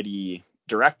like gritty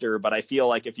director. But I feel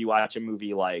like if you watch a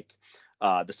movie like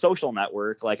The Social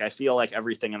Network, like, I feel like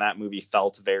everything in that movie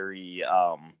felt very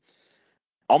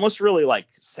almost really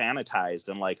like sanitized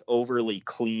and like overly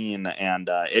clean. And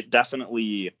it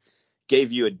definitely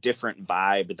gave you a different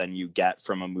vibe than you get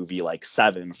from a movie like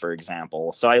Seven, for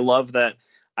example. So I love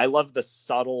the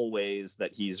subtle ways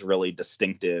that he's really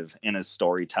distinctive in his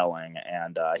storytelling.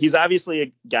 And he's obviously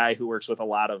a guy who works with a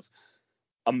lot of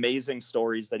amazing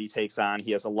stories that he takes on.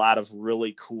 He has a lot of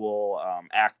really cool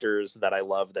actors that I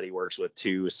love that he works with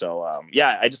too. So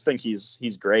yeah, I just think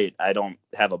he's great. I don't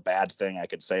have a bad thing I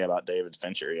could say about David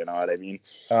Fincher. You know what I mean?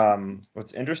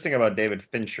 What's interesting about David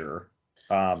Fincher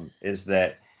is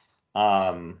that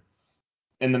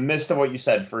in the midst of what you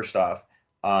said, first off,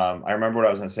 I remember what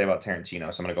I was going to say about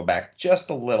Tarantino, so I'm going to go back just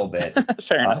a little bit.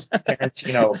 Fair enough.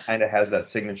 Tarantino kind of has that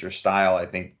signature style. I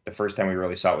think the first time we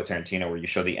really saw it with Tarantino, where you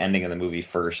show the ending of the movie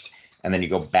first, and then you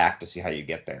go back to see how you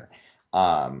get there.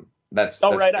 That's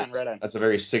right on. That's a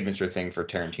very signature thing for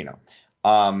Tarantino.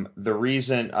 The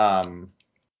reason,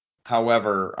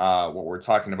 however, what we're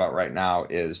talking about right now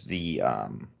is the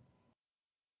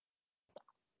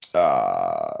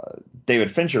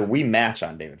David Fincher. We match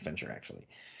on David Fincher, actually.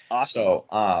 Awesome.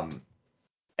 So,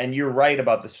 and you're right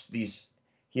about these.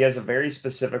 He has a very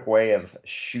specific way of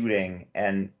shooting,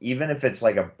 and even if it's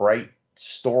like a bright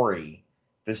story,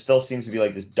 there still seems to be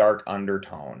like this dark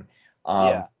undertone.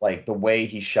 Like the way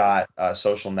he shot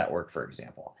Social Network, for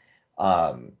example.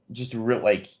 Just real,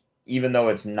 like, even though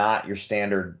it's not your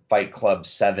standard Fight Club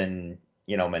 7,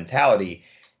 mentality,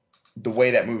 the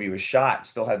way that movie was shot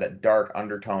still had that dark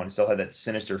undertone, still had that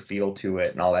sinister feel to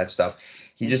it and all that stuff.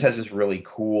 He just has this really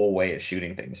cool way of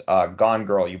shooting things. Gone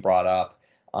Girl, you brought up.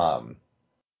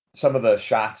 Some of the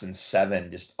shots in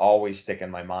Seven just always stick in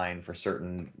my mind for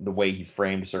the way he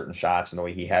framed certain shots and the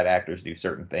way he had actors do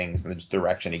certain things and the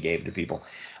direction he gave to people.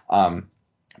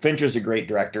 Fincher's a great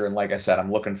director, and like I said,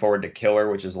 I'm looking forward to Killer,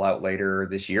 which is out later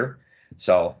this year.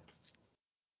 So,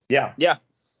 yeah.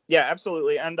 Yeah,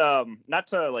 absolutely. And not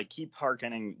to like keep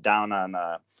harkening down on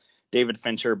David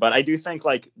Fincher, but I do think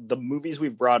like the movies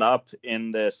we've brought up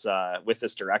in this with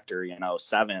this director,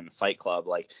 Seven, Fight Club,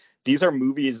 like these are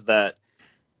movies that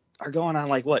are going on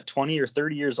like 20 or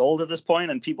 30 years old at this point,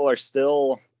 and people are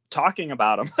still talking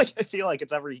about them. Like I feel like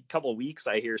it's every couple of weeks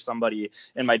I hear somebody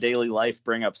in my daily life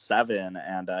bring up Seven,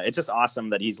 and it's just awesome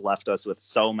that he's left us with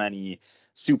so many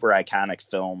super iconic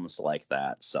films like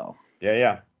that. So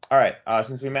Yeah. All right.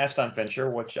 Since we matched on Fincher,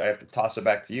 which I have to toss it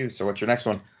back to you. So what's your next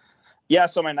one? Yeah.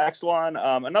 So my next one,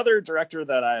 another director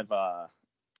that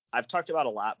I've talked about a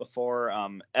lot before.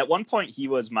 At one point, he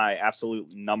was my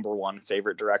absolute number one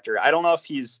favorite director. I don't know if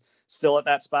he's still at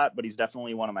that spot, but he's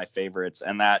definitely one of my favorites,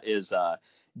 and that is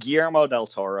Guillermo del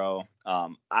Toro.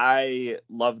 I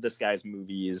love this guy's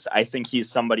movies. I think he's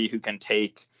somebody who can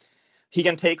take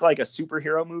like a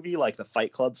superhero movie like the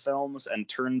Fight Club films and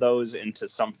turn those into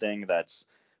something that's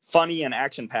funny and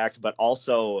action packed, but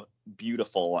also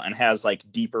beautiful and has like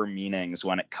deeper meanings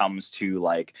when it comes to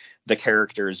like the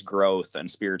character's growth and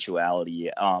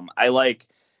spirituality.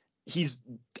 He's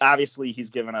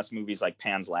given us movies like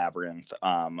Pan's Labyrinth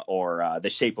or The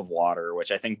Shape of Water,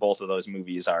 which I think both of those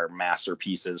movies are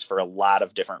masterpieces for a lot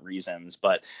of different reasons.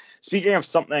 But speaking of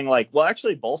something like,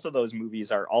 actually both of those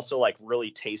movies are also like really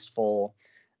tasteful,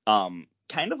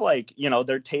 kind of like,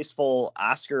 they're tasteful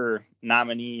Oscar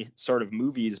nominee sort of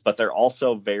movies, but they're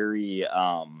also very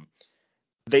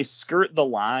they skirt the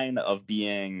line of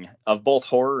both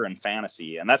horror and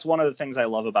fantasy. And that's one of the things I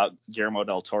love about Guillermo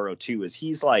del Toro too, is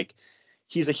he's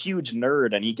a huge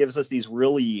nerd and he gives us these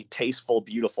really tasteful,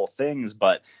 beautiful things,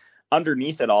 but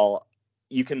underneath it all,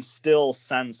 you can still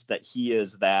sense that he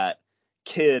is that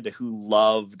kid who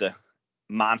loved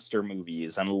monster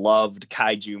movies and loved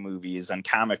kaiju movies and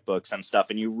comic books and stuff.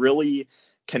 And you really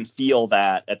can feel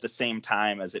that at the same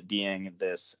time as it being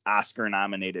this Oscar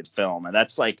nominated film. And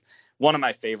that's like one of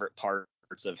my favorite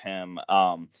parts of him.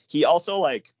 He also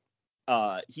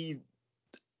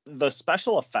the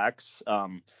special effects,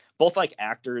 both like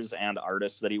actors and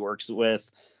artists that he works with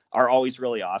are always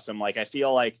really awesome. Like I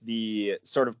feel like the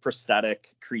sort of prosthetic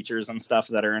creatures and stuff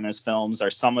that are in his films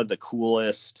are some of the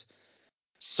coolest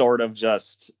sort of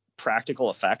just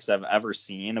practical effects I've ever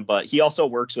seen. But he also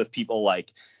works with people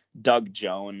like Doug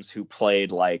Jones, who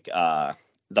played like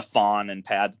the Faun in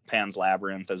Pan's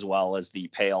Labyrinth, as well as the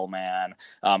Pale Man,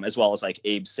 as well as like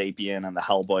Abe Sapien and the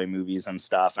Hellboy movies and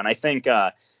stuff. And I think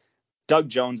Doug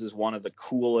Jones is one of the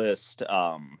coolest,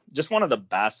 just one of the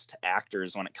best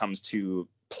actors when it comes to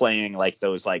playing like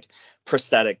those like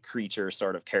prosthetic creature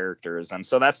sort of characters. And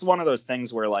so that's one of those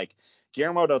things where like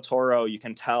Guillermo del Toro, you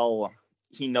can tell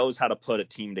he knows how to put a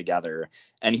team together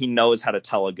and he knows how to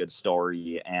tell a good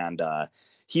story. And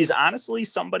he's honestly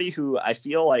somebody who I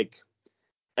feel like,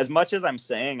 as much as I'm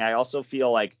saying, I also feel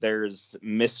like there's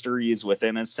mysteries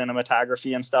within his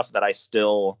cinematography and stuff that I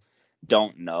still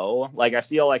don't know. Like, I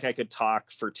feel like I could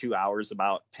talk for 2 hours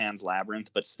about Pan's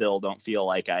Labyrinth, but still don't feel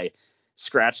like I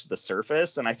scratched the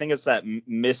surface. And I think it's that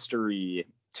mystery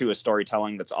to a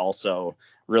storytelling that's also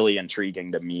really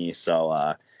intriguing to me.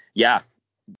 So, yeah,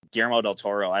 Guillermo del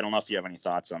Toro. I don't know if you have any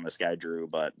thoughts on this guy, Drew,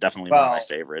 but definitely one of my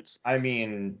favorites. I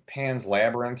mean, Pan's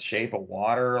Labyrinth, Shape of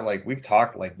Water, like we've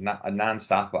talked like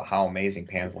nonstop about how amazing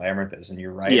Pan's Labyrinth is, and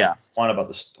you're right. Yeah.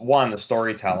 The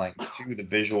storytelling, two, the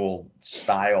visual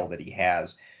style that he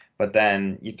has, but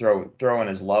then you throw in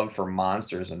his love for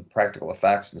monsters and practical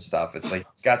effects and stuff. It's like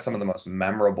he's got some of the most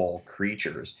memorable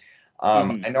creatures.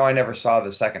 I know I never saw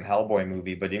the second Hellboy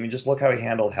movie, but I mean, just look how he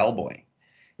handled Hellboy.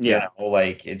 Yeah. You know,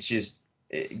 like it's just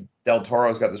Del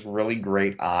Toro's got this really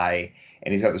great eye,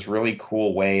 and he's got this really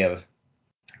cool way of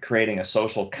creating a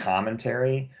social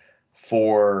commentary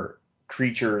for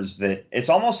creatures that it's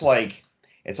almost like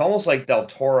Del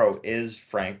Toro is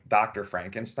Dr.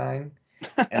 Frankenstein,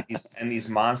 and these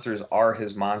monsters are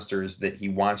his monsters that he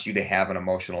wants you to have an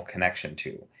emotional connection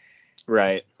to.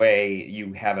 Right. Way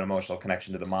you have an emotional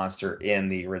connection to the monster in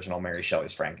the original Mary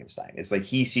Shelley's Frankenstein. It's like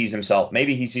he sees himself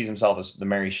as the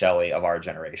Mary Shelley of our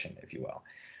generation, if you will.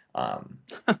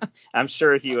 I'm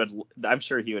sure he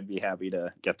would be happy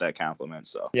to get that compliment.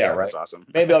 So yeah, right. That's awesome.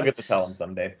 Maybe I'll get to tell him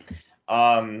someday.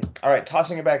 All right,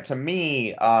 tossing it back to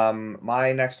me.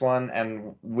 My next one,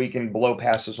 and we can blow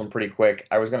past this one pretty quick.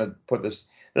 I was gonna put this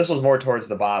was more towards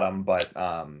the bottom, but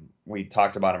we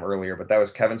talked about him earlier, but that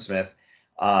was Kevin Smith.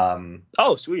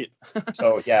 Oh, sweet.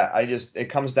 So yeah, it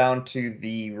comes down to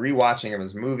the rewatching of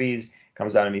his movies.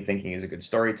 Comes down to me thinking he's a good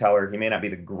storyteller. He may not be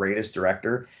the greatest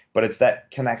director, but it's that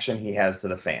connection he has to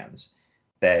the fans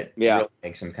that really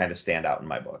makes him kind of stand out in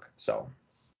my book. So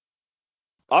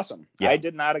awesome. Yeah. I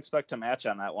did not expect to match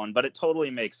on that one, but it totally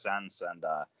makes sense. And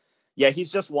yeah,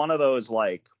 he's just one of those,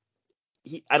 like,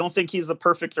 I don't think he's the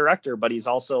perfect director, but he's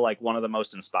also like one of the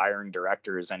most inspiring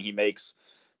directors, and he makes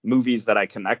movies that I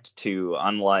connect to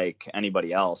unlike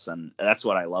anybody else. And that's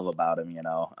what I love about him, you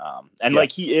know?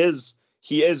 Like he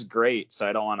is great. So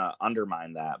I don't want to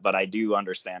undermine that, but I do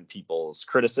understand people's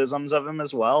criticisms of him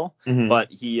as well,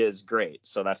 but he is great.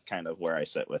 So that's kind of where I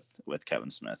sit with Kevin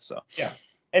Smith. So yeah.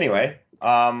 Anyway,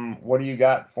 what do you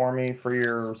got for me for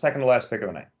your second to last pick of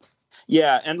the night?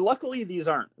 Yeah. And luckily these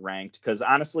aren't ranked, because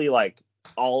honestly, like,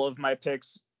 all of my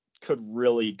picks could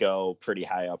really go pretty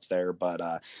high up there.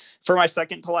 But for my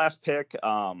second to last pick,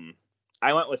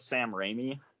 I went with Sam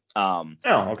Raimi.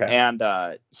 Okay. And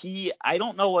I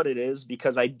don't know what it is,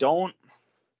 because I don't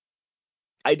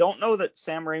know that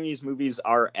Sam Raimi's movies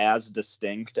are as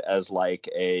distinct as like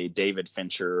a David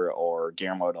Fincher or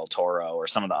Guillermo del Toro or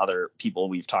some of the other people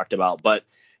we've talked about, but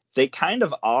they kind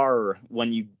of are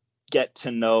when you get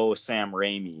to know Sam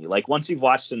Raimi. Like, once you've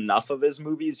watched enough of his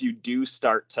movies, you do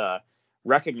start to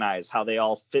recognize how they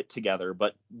all fit together,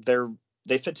 but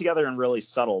they fit together in really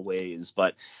subtle ways.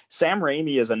 But Sam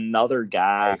Raimi is another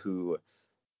guy who,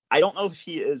 I don't know if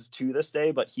he is to this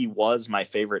day, but he was my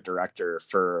favorite director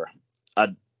for a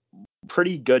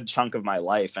pretty good chunk of my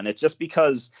life. And it's just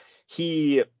because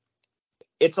it's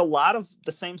a lot of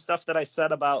the same stuff that I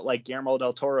said about like Guillermo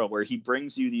del Toro, where he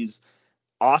brings you these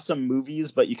awesome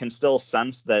movies, but you can still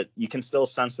sense that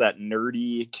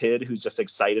nerdy kid who's just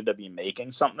excited to be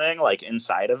making something like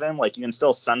inside of him. Like, you can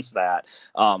still sense that.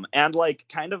 And like,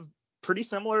 kind of pretty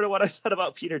similar to what I said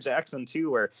about Peter Jackson too,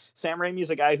 where Sam Raimi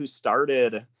is a guy who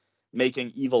started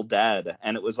making Evil Dead,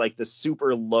 and it was like this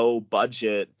super low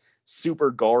budget,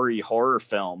 super gory horror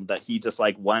film that he just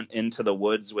like went into the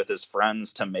woods with his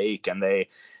friends to make. And they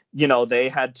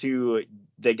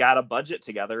got a budget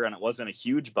together, and it wasn't a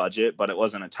huge budget, but it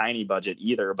wasn't a tiny budget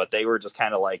either. But they were just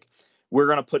kind of like, we're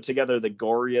going to put together the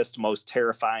goriest, most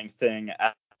terrifying thing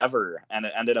ever. And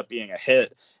it ended up being a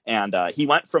hit. And he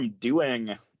went from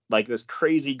doing like this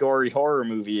crazy gory horror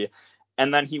movie,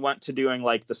 and then he went to doing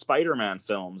like the Spider-Man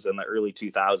films in the early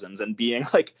 2000s and being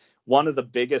like one of the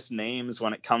biggest names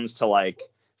when it comes to like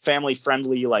family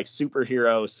friendly, like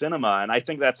superhero cinema. And I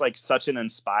think that's like such an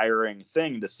inspiring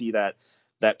thing to see that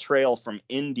trail from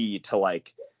indie to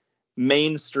like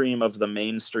mainstream of the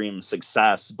mainstream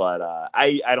success. But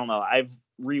I don't know. I've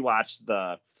rewatched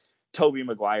the Tobey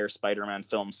Maguire Spider-Man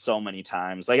films so many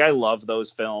times. Like, I love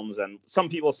those films, and some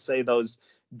people say those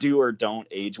do or don't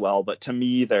age well, but to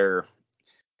me, they're,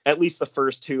 at least the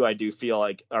first two, I do feel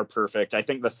like are perfect. I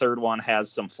think the third one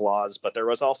has some flaws, but there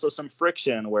was also some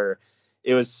friction where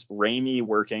it was Raimi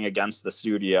working against the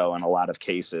studio in a lot of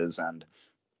cases. And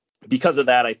because of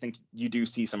that, I think you do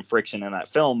see some friction in that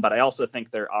film. But I also think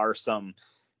there are some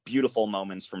beautiful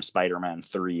moments from Spider-Man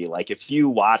 3. Like, if you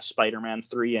watch Spider-Man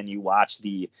 3 and you watch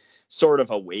the sort of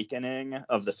awakening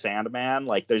of the Sandman,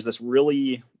 like, there's this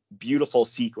really beautiful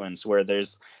sequence where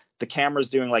the camera's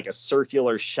doing like a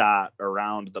circular shot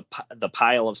around the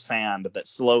pile of sand that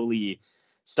slowly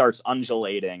starts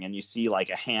undulating, and you see like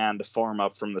a hand form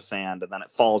up from the sand, and then it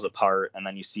falls apart, and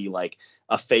then you see like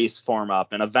a face form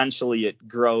up, and eventually it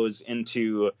grows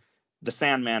into the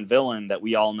Sandman villain that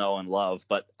we all know and love.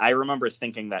 But I remember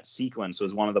thinking that sequence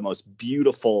was one of the most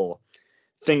beautiful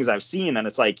things I've seen. And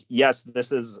it's like, yes,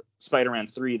 this is Spider-Man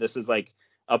 3. This is like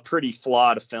a pretty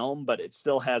flawed film, but it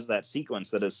still has that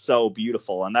sequence that is so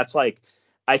beautiful. And that's like,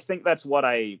 I think that's what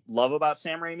I love about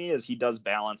Sam Raimi, is he does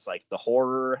balance like the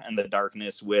horror and the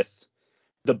darkness with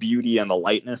the beauty and the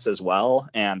lightness as well.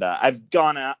 And I've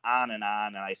gone on, and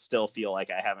I still feel like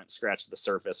I haven't scratched the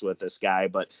surface with this guy.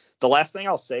 But the last thing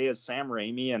I'll say is Sam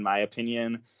Raimi, in my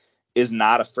opinion, is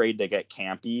not afraid to get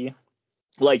campy.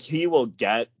 Like, he will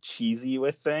get cheesy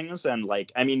with things. And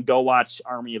like, I mean, go watch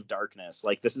Army of Darkness.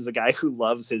 Like, this is a guy who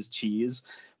loves his cheese,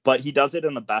 but he does it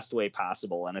in the best way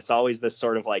possible. And it's always this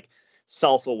sort of like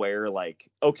self-aware, like,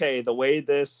 okay, the way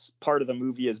this part of the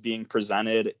movie is being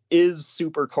presented is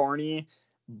super corny,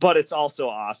 but it's also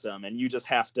awesome. And you just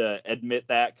have to admit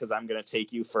that, because I'm going to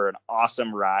take you for an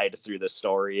awesome ride through the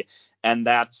story. And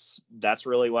that's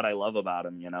really what I love about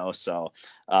him, you know? So,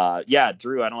 yeah,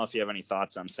 Drew, I don't know if you have any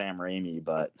thoughts on Sam Raimi,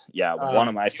 but yeah, one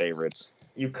of my favorites.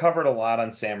 You covered a lot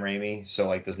on Sam Raimi, so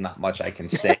like there's not much I can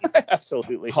say.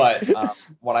 Absolutely. But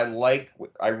what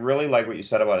I really like what you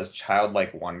said about his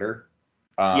childlike wonder.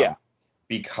 Yeah.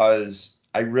 Because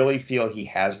I really feel he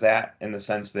has that, in the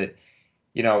sense that,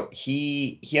 you know,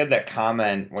 he had that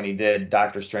comment when he did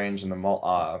Doctor Strange and the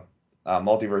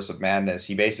Multiverse of Madness.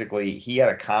 He had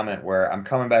a comment where, I'm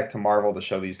coming back to Marvel to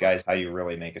show these guys how you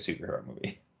really make a superhero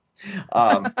movie.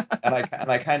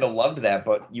 And I kind of loved that.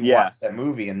 But you watch that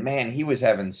movie, and man, he was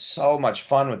having so much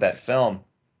fun with that film.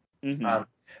 Mm-hmm.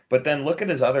 But then look at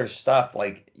his other stuff.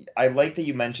 Like, I like that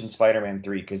you mentioned Spider-Man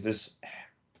 3, because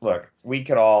look, we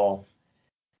could all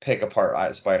pick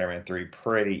apart Spider-Man 3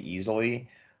 pretty easily,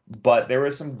 but there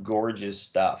was some gorgeous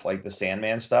stuff. Like the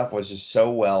Sandman stuff was just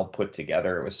so well put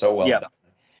together. It was so well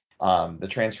done. The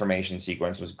transformation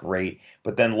sequence was great.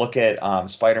 But then look at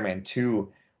Spider-Man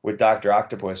 2 with Dr.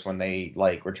 Octopus, when they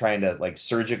like were trying to like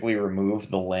surgically remove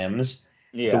the limbs.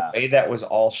 The way that was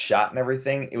all shot and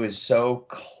everything, it was so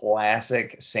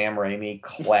classic Sam Raimi,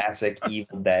 classic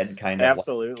Evil Dead kind of.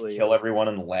 Absolutely. Like, kill everyone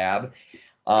in the lab.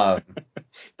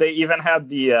 They even had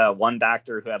the one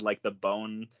doctor who had like the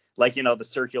bone, like, you know, the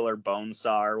circular bone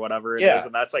saw or whatever it is,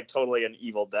 and that's like totally an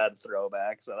Evil Dead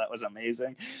throwback. So that was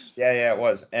amazing. Yeah, it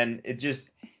was. And it just,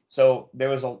 so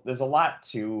there's a lot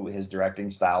to his directing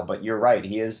style, but you're right.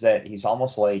 He's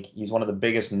almost like he's one of the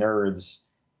biggest nerds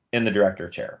in the director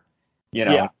chair. You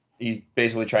know, he's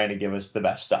basically trying to give us the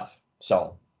best stuff.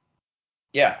 So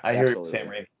yeah, I hear you, Sam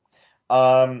Raimi.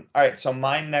 All right, so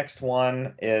my next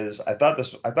one is, I thought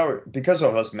because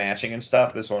of us matching and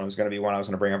stuff, this one was going to be one I was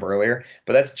going to bring up earlier,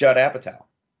 but that's Judd Apatow.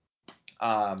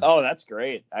 Oh, that's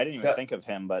great. I didn't even think of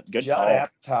him, but good call. Judd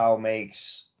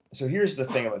Apatow so here's the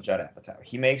thing about Judd Apatow.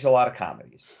 He makes a lot of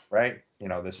comedies, right? You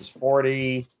know, This Is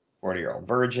 40, 40-Year-Old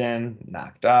Virgin,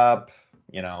 Knocked Up,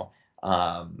 you know,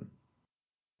 The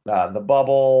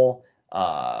Bubble,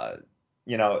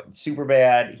 you know,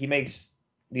 Superbad. He makes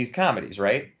these comedies,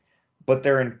 right? But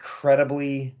they're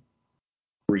incredibly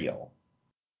real.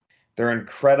 They're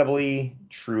incredibly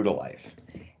true to life.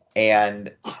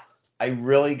 And I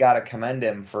really got to commend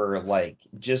him for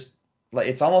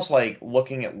it's almost like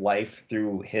looking at life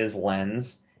through his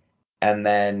lens, and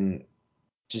then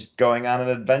just going on an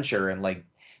adventure. And like,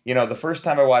 you know, the first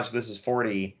time I watched This Is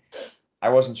 40, I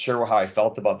wasn't sure how I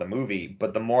felt about the movie,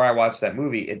 but the more I watched that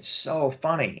movie, it's so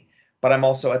funny. But I'm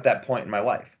also at that point in my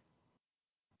life.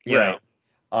 You know?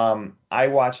 I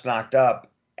watched Knocked Up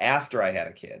after I had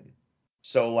a kid.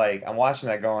 So like, I'm watching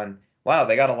that going, wow,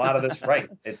 they got a lot of this right.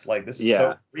 It's like, this is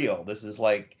so real. This is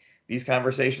like, these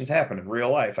conversations happen in real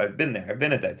life. I've been there. I've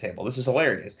been at that table. This is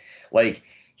hilarious. Like,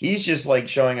 he's just like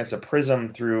showing us a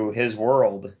prism through his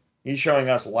world. He's showing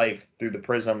us life through the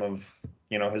prism of,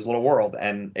 you know, his little world.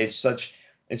 And it's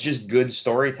just good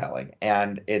storytelling,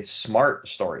 and it's smart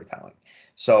storytelling.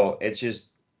 So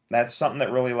that's something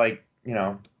that really, like, you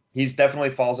know, he's definitely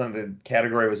falls into the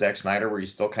category with Zack Snyder, where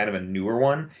he's still kind of a newer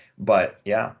one, but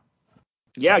yeah.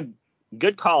 Yeah,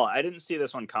 good call. I didn't see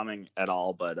this one coming at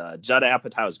all, but Judd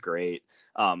Apatow is great.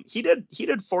 He did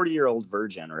 40-Year-Old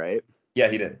Virgin, right? Yeah,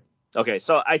 he did. Okay,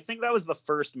 so I think that was the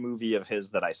first movie of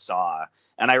his that I saw,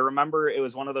 and I remember it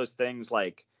was one of those things,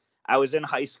 like, I was in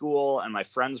high school and my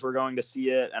friends were going to see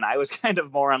it, and I was kind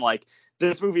of more on like,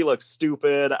 this movie looks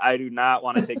stupid, I do not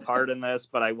want to take part in this,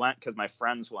 but I went because my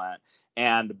friends went.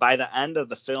 And by the end of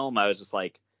the film, I was just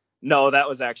like, no, that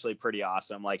was actually pretty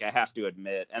awesome, like, I have to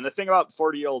admit. And the thing about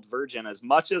 40-Year-Old Virgin, as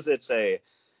much as it's a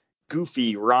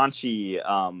goofy, raunchy,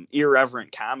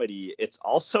 irreverent comedy, it's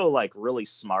also like really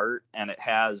smart, and it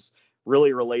has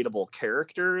really relatable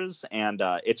characters, and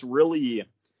it's really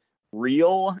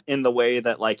real in the way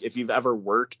that, like, if you've ever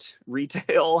worked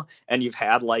retail and you've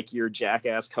had like your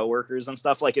jackass coworkers and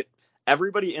stuff, like,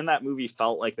 everybody in that movie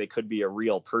felt like they could be a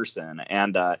real person.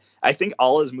 And I think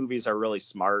all his movies are really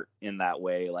smart in that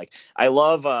way. Like, I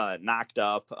love Knocked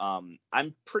Up.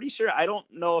 I'm pretty sure, I don't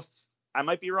know if I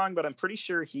might be wrong, but I'm pretty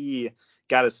sure he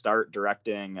got to start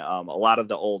directing a lot of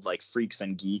the old like Freaks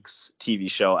and Geeks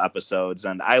TV show episodes.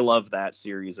 And I love that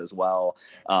series as well.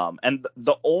 And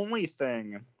the only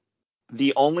thing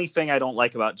I don't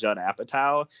like about Judd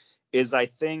Apatow is I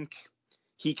think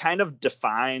he kind of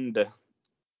defined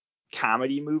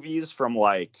comedy movies from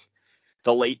like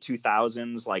the late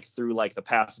 2000s, like through like the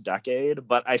past decade.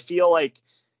 But I feel like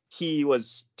he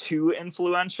was too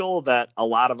influential that a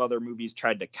lot of other movies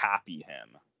tried to copy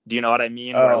him. Do you know what I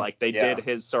mean? Where like they did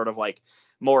his sort of like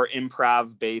more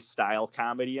improv based style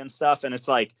comedy and stuff. And it's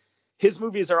like, his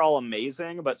movies are all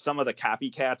amazing, but some of the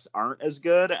copycats aren't as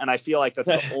good. And I feel like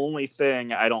that's the only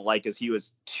thing I don't like, is he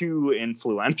was too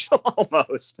influential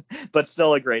almost, but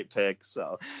still a great pick.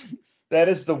 So that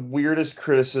is the weirdest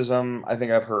criticism I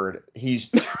think I've heard.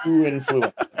 He's too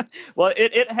influential. Well,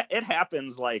 it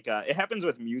happens like it happens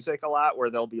with music a lot, where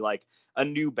there'll be like a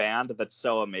new band that's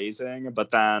so amazing,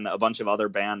 but then a bunch of other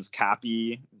bands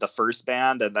copy the first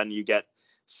band, and then you get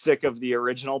sick of the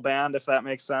original band, if that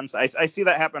makes sense. I see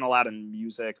that happen a lot in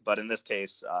music, but in this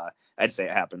case, I'd say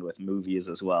it happened with movies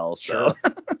as well. So.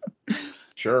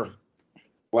 Sure.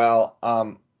 Well,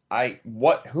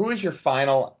 who is your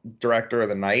final director of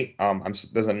the night?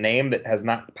 There's a name that has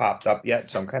not popped up yet,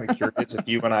 so I'm kind of curious if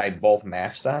you and I both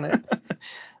matched on it.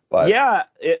 But yeah,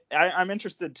 I'm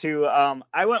interested too.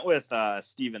 I went with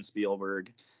Steven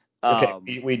Spielberg.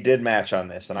 Okay, we did match on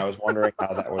this, and I was wondering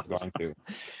how that was going to.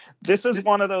 This is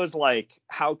one of those, like,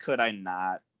 how could I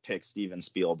not pick Steven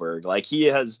Spielberg? Like, he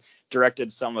has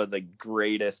directed some of the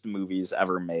greatest movies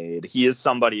ever made. He is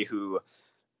somebody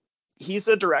he's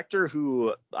a director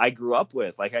who I grew up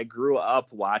with. Like, I grew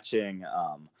up watching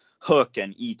Hook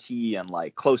and E.T. and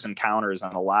like Close Encounters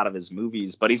on a lot of his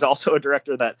movies, but he's also a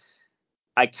director that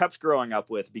I kept growing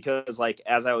up with, because like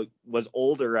as I was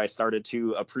older, I started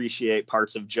to appreciate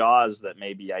parts of Jaws that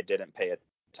maybe I didn't pay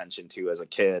attention to as a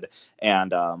kid,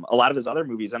 and a lot of his other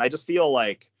movies. And I just feel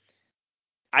like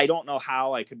I don't know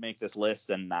how I could make this list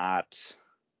and not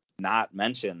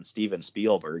mention Steven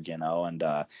Spielberg, you know. And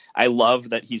I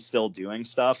love that he's still doing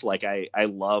stuff. Like I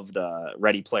loved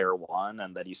Ready Player One,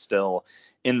 and that he's still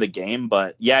in the game.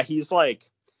 But yeah, he's like,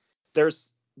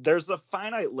 there's a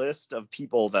finite list of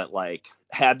people that like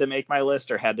had to make my list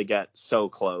or had to get so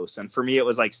close. And for me, it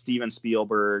was like Steven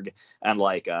Spielberg, and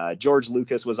like George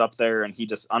Lucas was up there, and he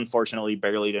just unfortunately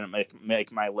barely didn't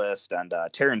make my list. And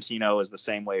Tarantino is the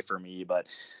same way for me,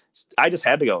 but I just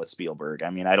had to go with Spielberg. I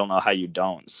mean, I don't know how you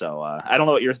don't. So I don't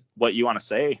know what you want to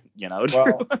say, you know.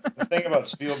 Well, the thing about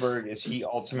Spielberg is he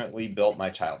ultimately built my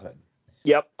childhood.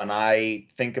 Yep. And I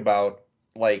think about,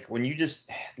 like, when you just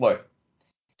look,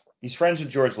 he's friends with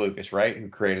George Lucas, right? Who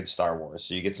created Star Wars.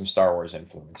 So you get some Star Wars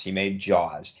influence. He made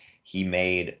Jaws. He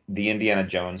made the Indiana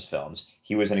Jones films.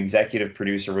 He was an executive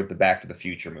producer with the Back to the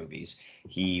Future movies.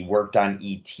 He worked on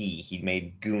E.T. He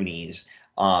made Goonies.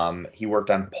 He worked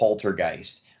on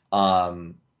Poltergeist.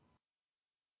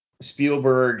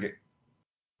 Spielberg,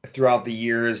 throughout the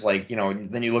years, like, you know,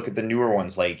 then you look at the newer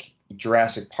ones like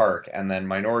Jurassic Park, and then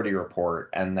Minority Report,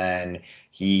 and then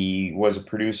he was a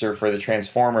producer for the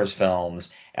Transformers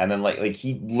films, and then like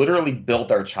he literally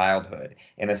built our childhood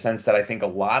in a sense that I think a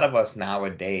lot of us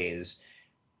nowadays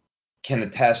can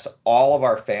attest all of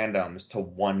our fandoms to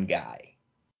one guy.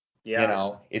 Yeah. You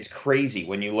know, it's crazy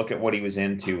when you look at what he was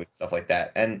into and stuff like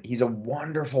that. And he's a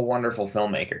wonderful, wonderful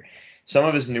filmmaker. Some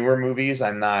of his newer movies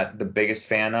I'm not the biggest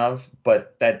fan of,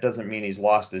 but that doesn't mean he's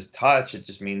lost his touch. It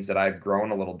just means that I've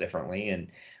grown a little differently. And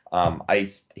I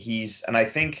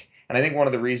think one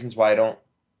of the reasons why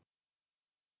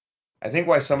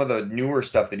why some of the newer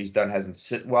stuff that he's done hasn't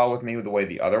sit well with me with the way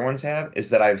the other ones have is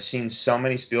that I've seen so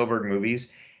many Spielberg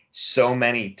movies so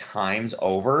many times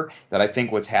over that I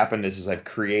think what's happened is I've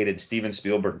created Steven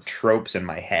Spielberg tropes in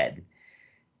my head.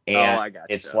 And I got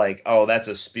it's like, oh, that's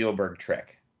a Spielberg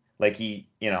trick. Like he,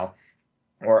 you know,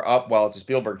 or well, it's a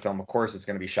Spielberg film, of course it's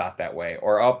going to be shot that way.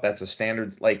 Or that's a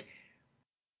standard. Like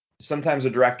sometimes a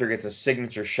director gets a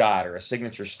signature shot or a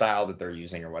signature style that they're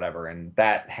using or whatever, and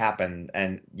that happened.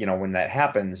 And you know, when that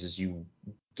happens, is you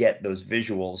get those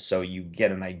visuals, so you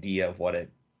get an idea of what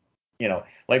it, you know,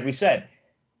 like we said,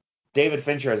 David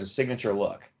Fincher has a signature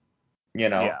look. You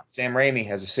know, Yeah. Sam Raimi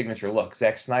has a signature look.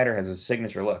 Zack Snyder has a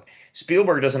signature look.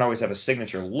 Spielberg doesn't always have a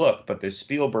signature look, but there's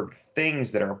Spielberg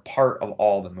things that are a part of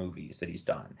all the movies that he's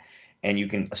done. And you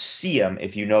can see them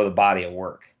if you know the body of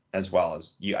work as well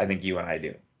as I think you and I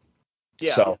do.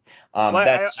 Yeah. So Well,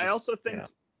 that's I also think, you know.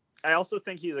 I also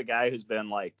think he's a guy who's been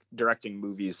like directing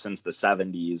movies since the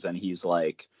 70s, and he's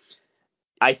like,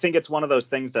 I think it's one of those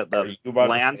things that the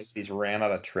he's ran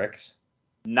out of tricks.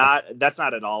 That's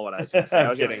not at all what I was going to say. I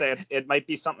was going to say it might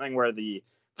be something where the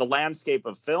landscape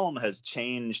of film has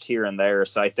changed here and there.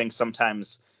 So I think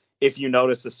sometimes if you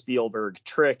notice a Spielberg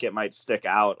trick, it might stick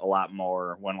out a lot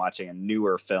more when watching a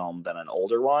newer film than an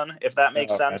older one, if that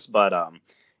makes sense. But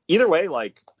either way,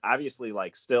 like obviously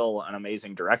like still an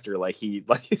amazing director. Like you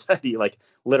said, he like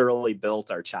literally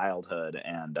built our childhood,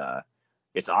 and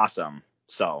it's awesome.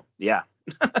 So yeah.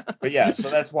 But yeah, so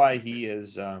that's why he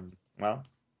is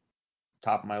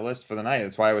top of my list for the night.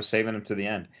 That's why I was saving him to the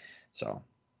end. So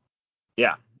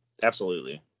yeah,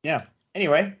 absolutely. Yeah.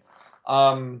 Anyway,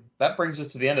 that brings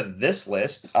us to the end of this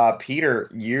list. Peter,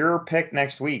 your pick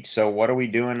next week. So what are we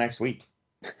doing next week?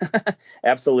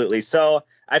 Absolutely. So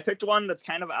I picked one that's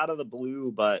kind of out of the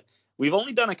blue, but we've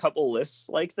only done a couple lists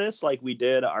like this. Like we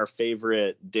did our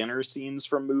favorite dinner scenes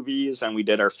from movies, and we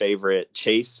did our favorite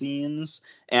chase scenes.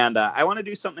 And I want to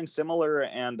do something similar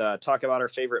and talk about our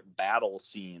favorite battle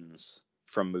scenes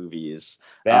from movies.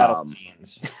 Battle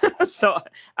scenes. So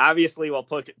obviously, while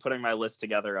putting my list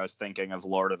together, I was thinking of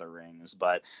Lord of the Rings.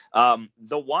 But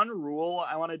the one rule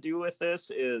I want to do with this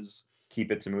is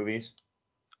keep it to movies.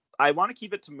 I want to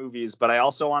keep it to movies, but I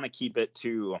also want to keep it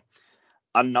to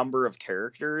a number of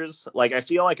characters. Like I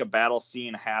feel like a battle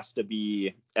scene has to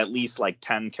be at least like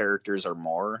 10 characters or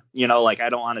more. You know, like I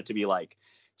don't want it to be like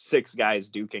 6 guys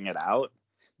duking it out.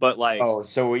 But like,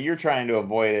 so what you're trying to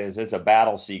avoid is it's a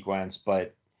battle sequence,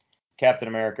 but Captain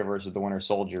America versus the Winter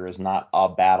Soldier is not a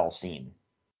battle scene.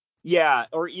 Yeah,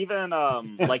 or even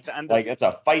like the end. Like it's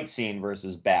a fight scene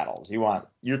versus battles.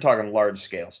 You're talking large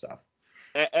scale stuff.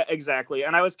 Exactly.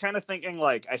 And I was kind of thinking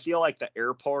like I feel like the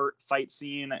airport fight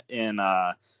scene in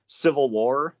Civil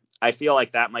War, I feel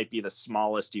like that might be the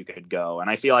smallest you could go. And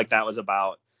I feel like that was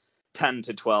about 10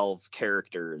 to 12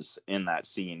 characters in that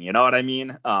scene. You know what I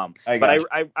mean? I'm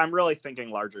really thinking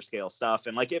larger scale stuff.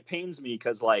 And like it pains me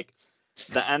because like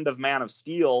the end of Man of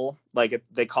Steel, like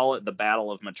they call it the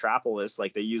Battle of Metropolis.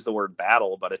 Like they use the word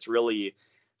battle, but it's really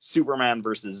Superman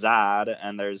versus Zod.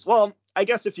 And I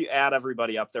guess if you add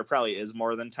everybody up, there probably is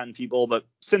more than 10 people. But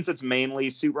since it's mainly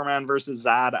Superman versus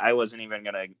Zod, I wasn't even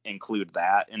going to include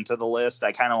that into the list.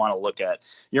 I kind of want to look at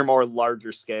your more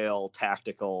larger scale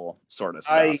tactical sort of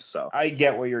stuff. I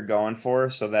get what you're going for.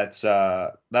 So that's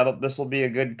this will be a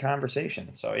good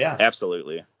conversation. So yeah,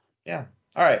 absolutely. Yeah.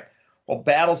 All right. Well,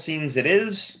 battle scenes it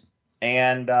is.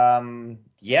 And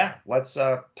let's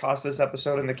toss this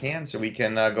episode in the can so we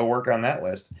can go work on that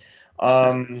list.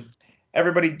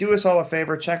 Everybody, do us all a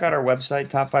favor. Check out our website,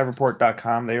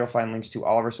 top5report.com. There you'll find links to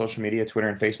all of our social media, Twitter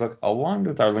and Facebook, along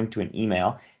with our link to an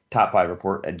email,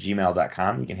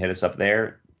 top5report@gmail.com. You can hit us up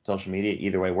there. Social media,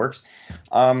 either way works.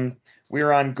 We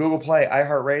are on Google Play,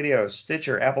 iHeartRadio,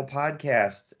 Stitcher, Apple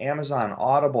Podcasts, Amazon,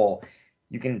 Audible.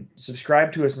 You can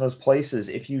subscribe to us in those places.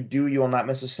 If you do, you will not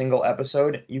miss a single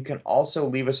episode. You can also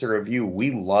leave us a review.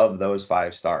 We love those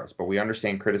 5 stars, but we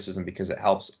understand criticism because it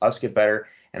helps us get better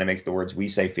and it makes the words we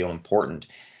say feel important.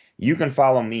 You can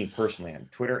follow me personally on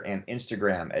Twitter and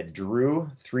Instagram at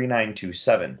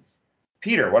Drew3927.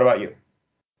 Peter, what about you?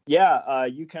 Yeah,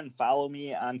 you can follow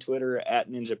me on Twitter at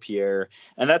NinjaPierre,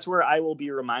 and that's where I will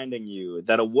be reminding you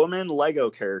that a woman Lego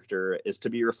character is to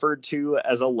be referred to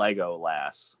as a Lego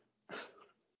lass.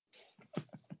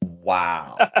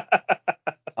 Wow.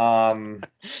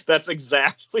 That's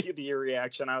exactly the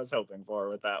reaction I was hoping for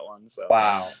with that one. So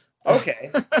wow. Okay.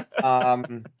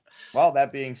 Well,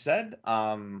 that being said,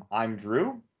 I'm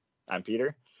Drew. I'm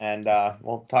Peter. And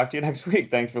we'll talk to you next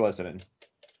week. Thanks for listening.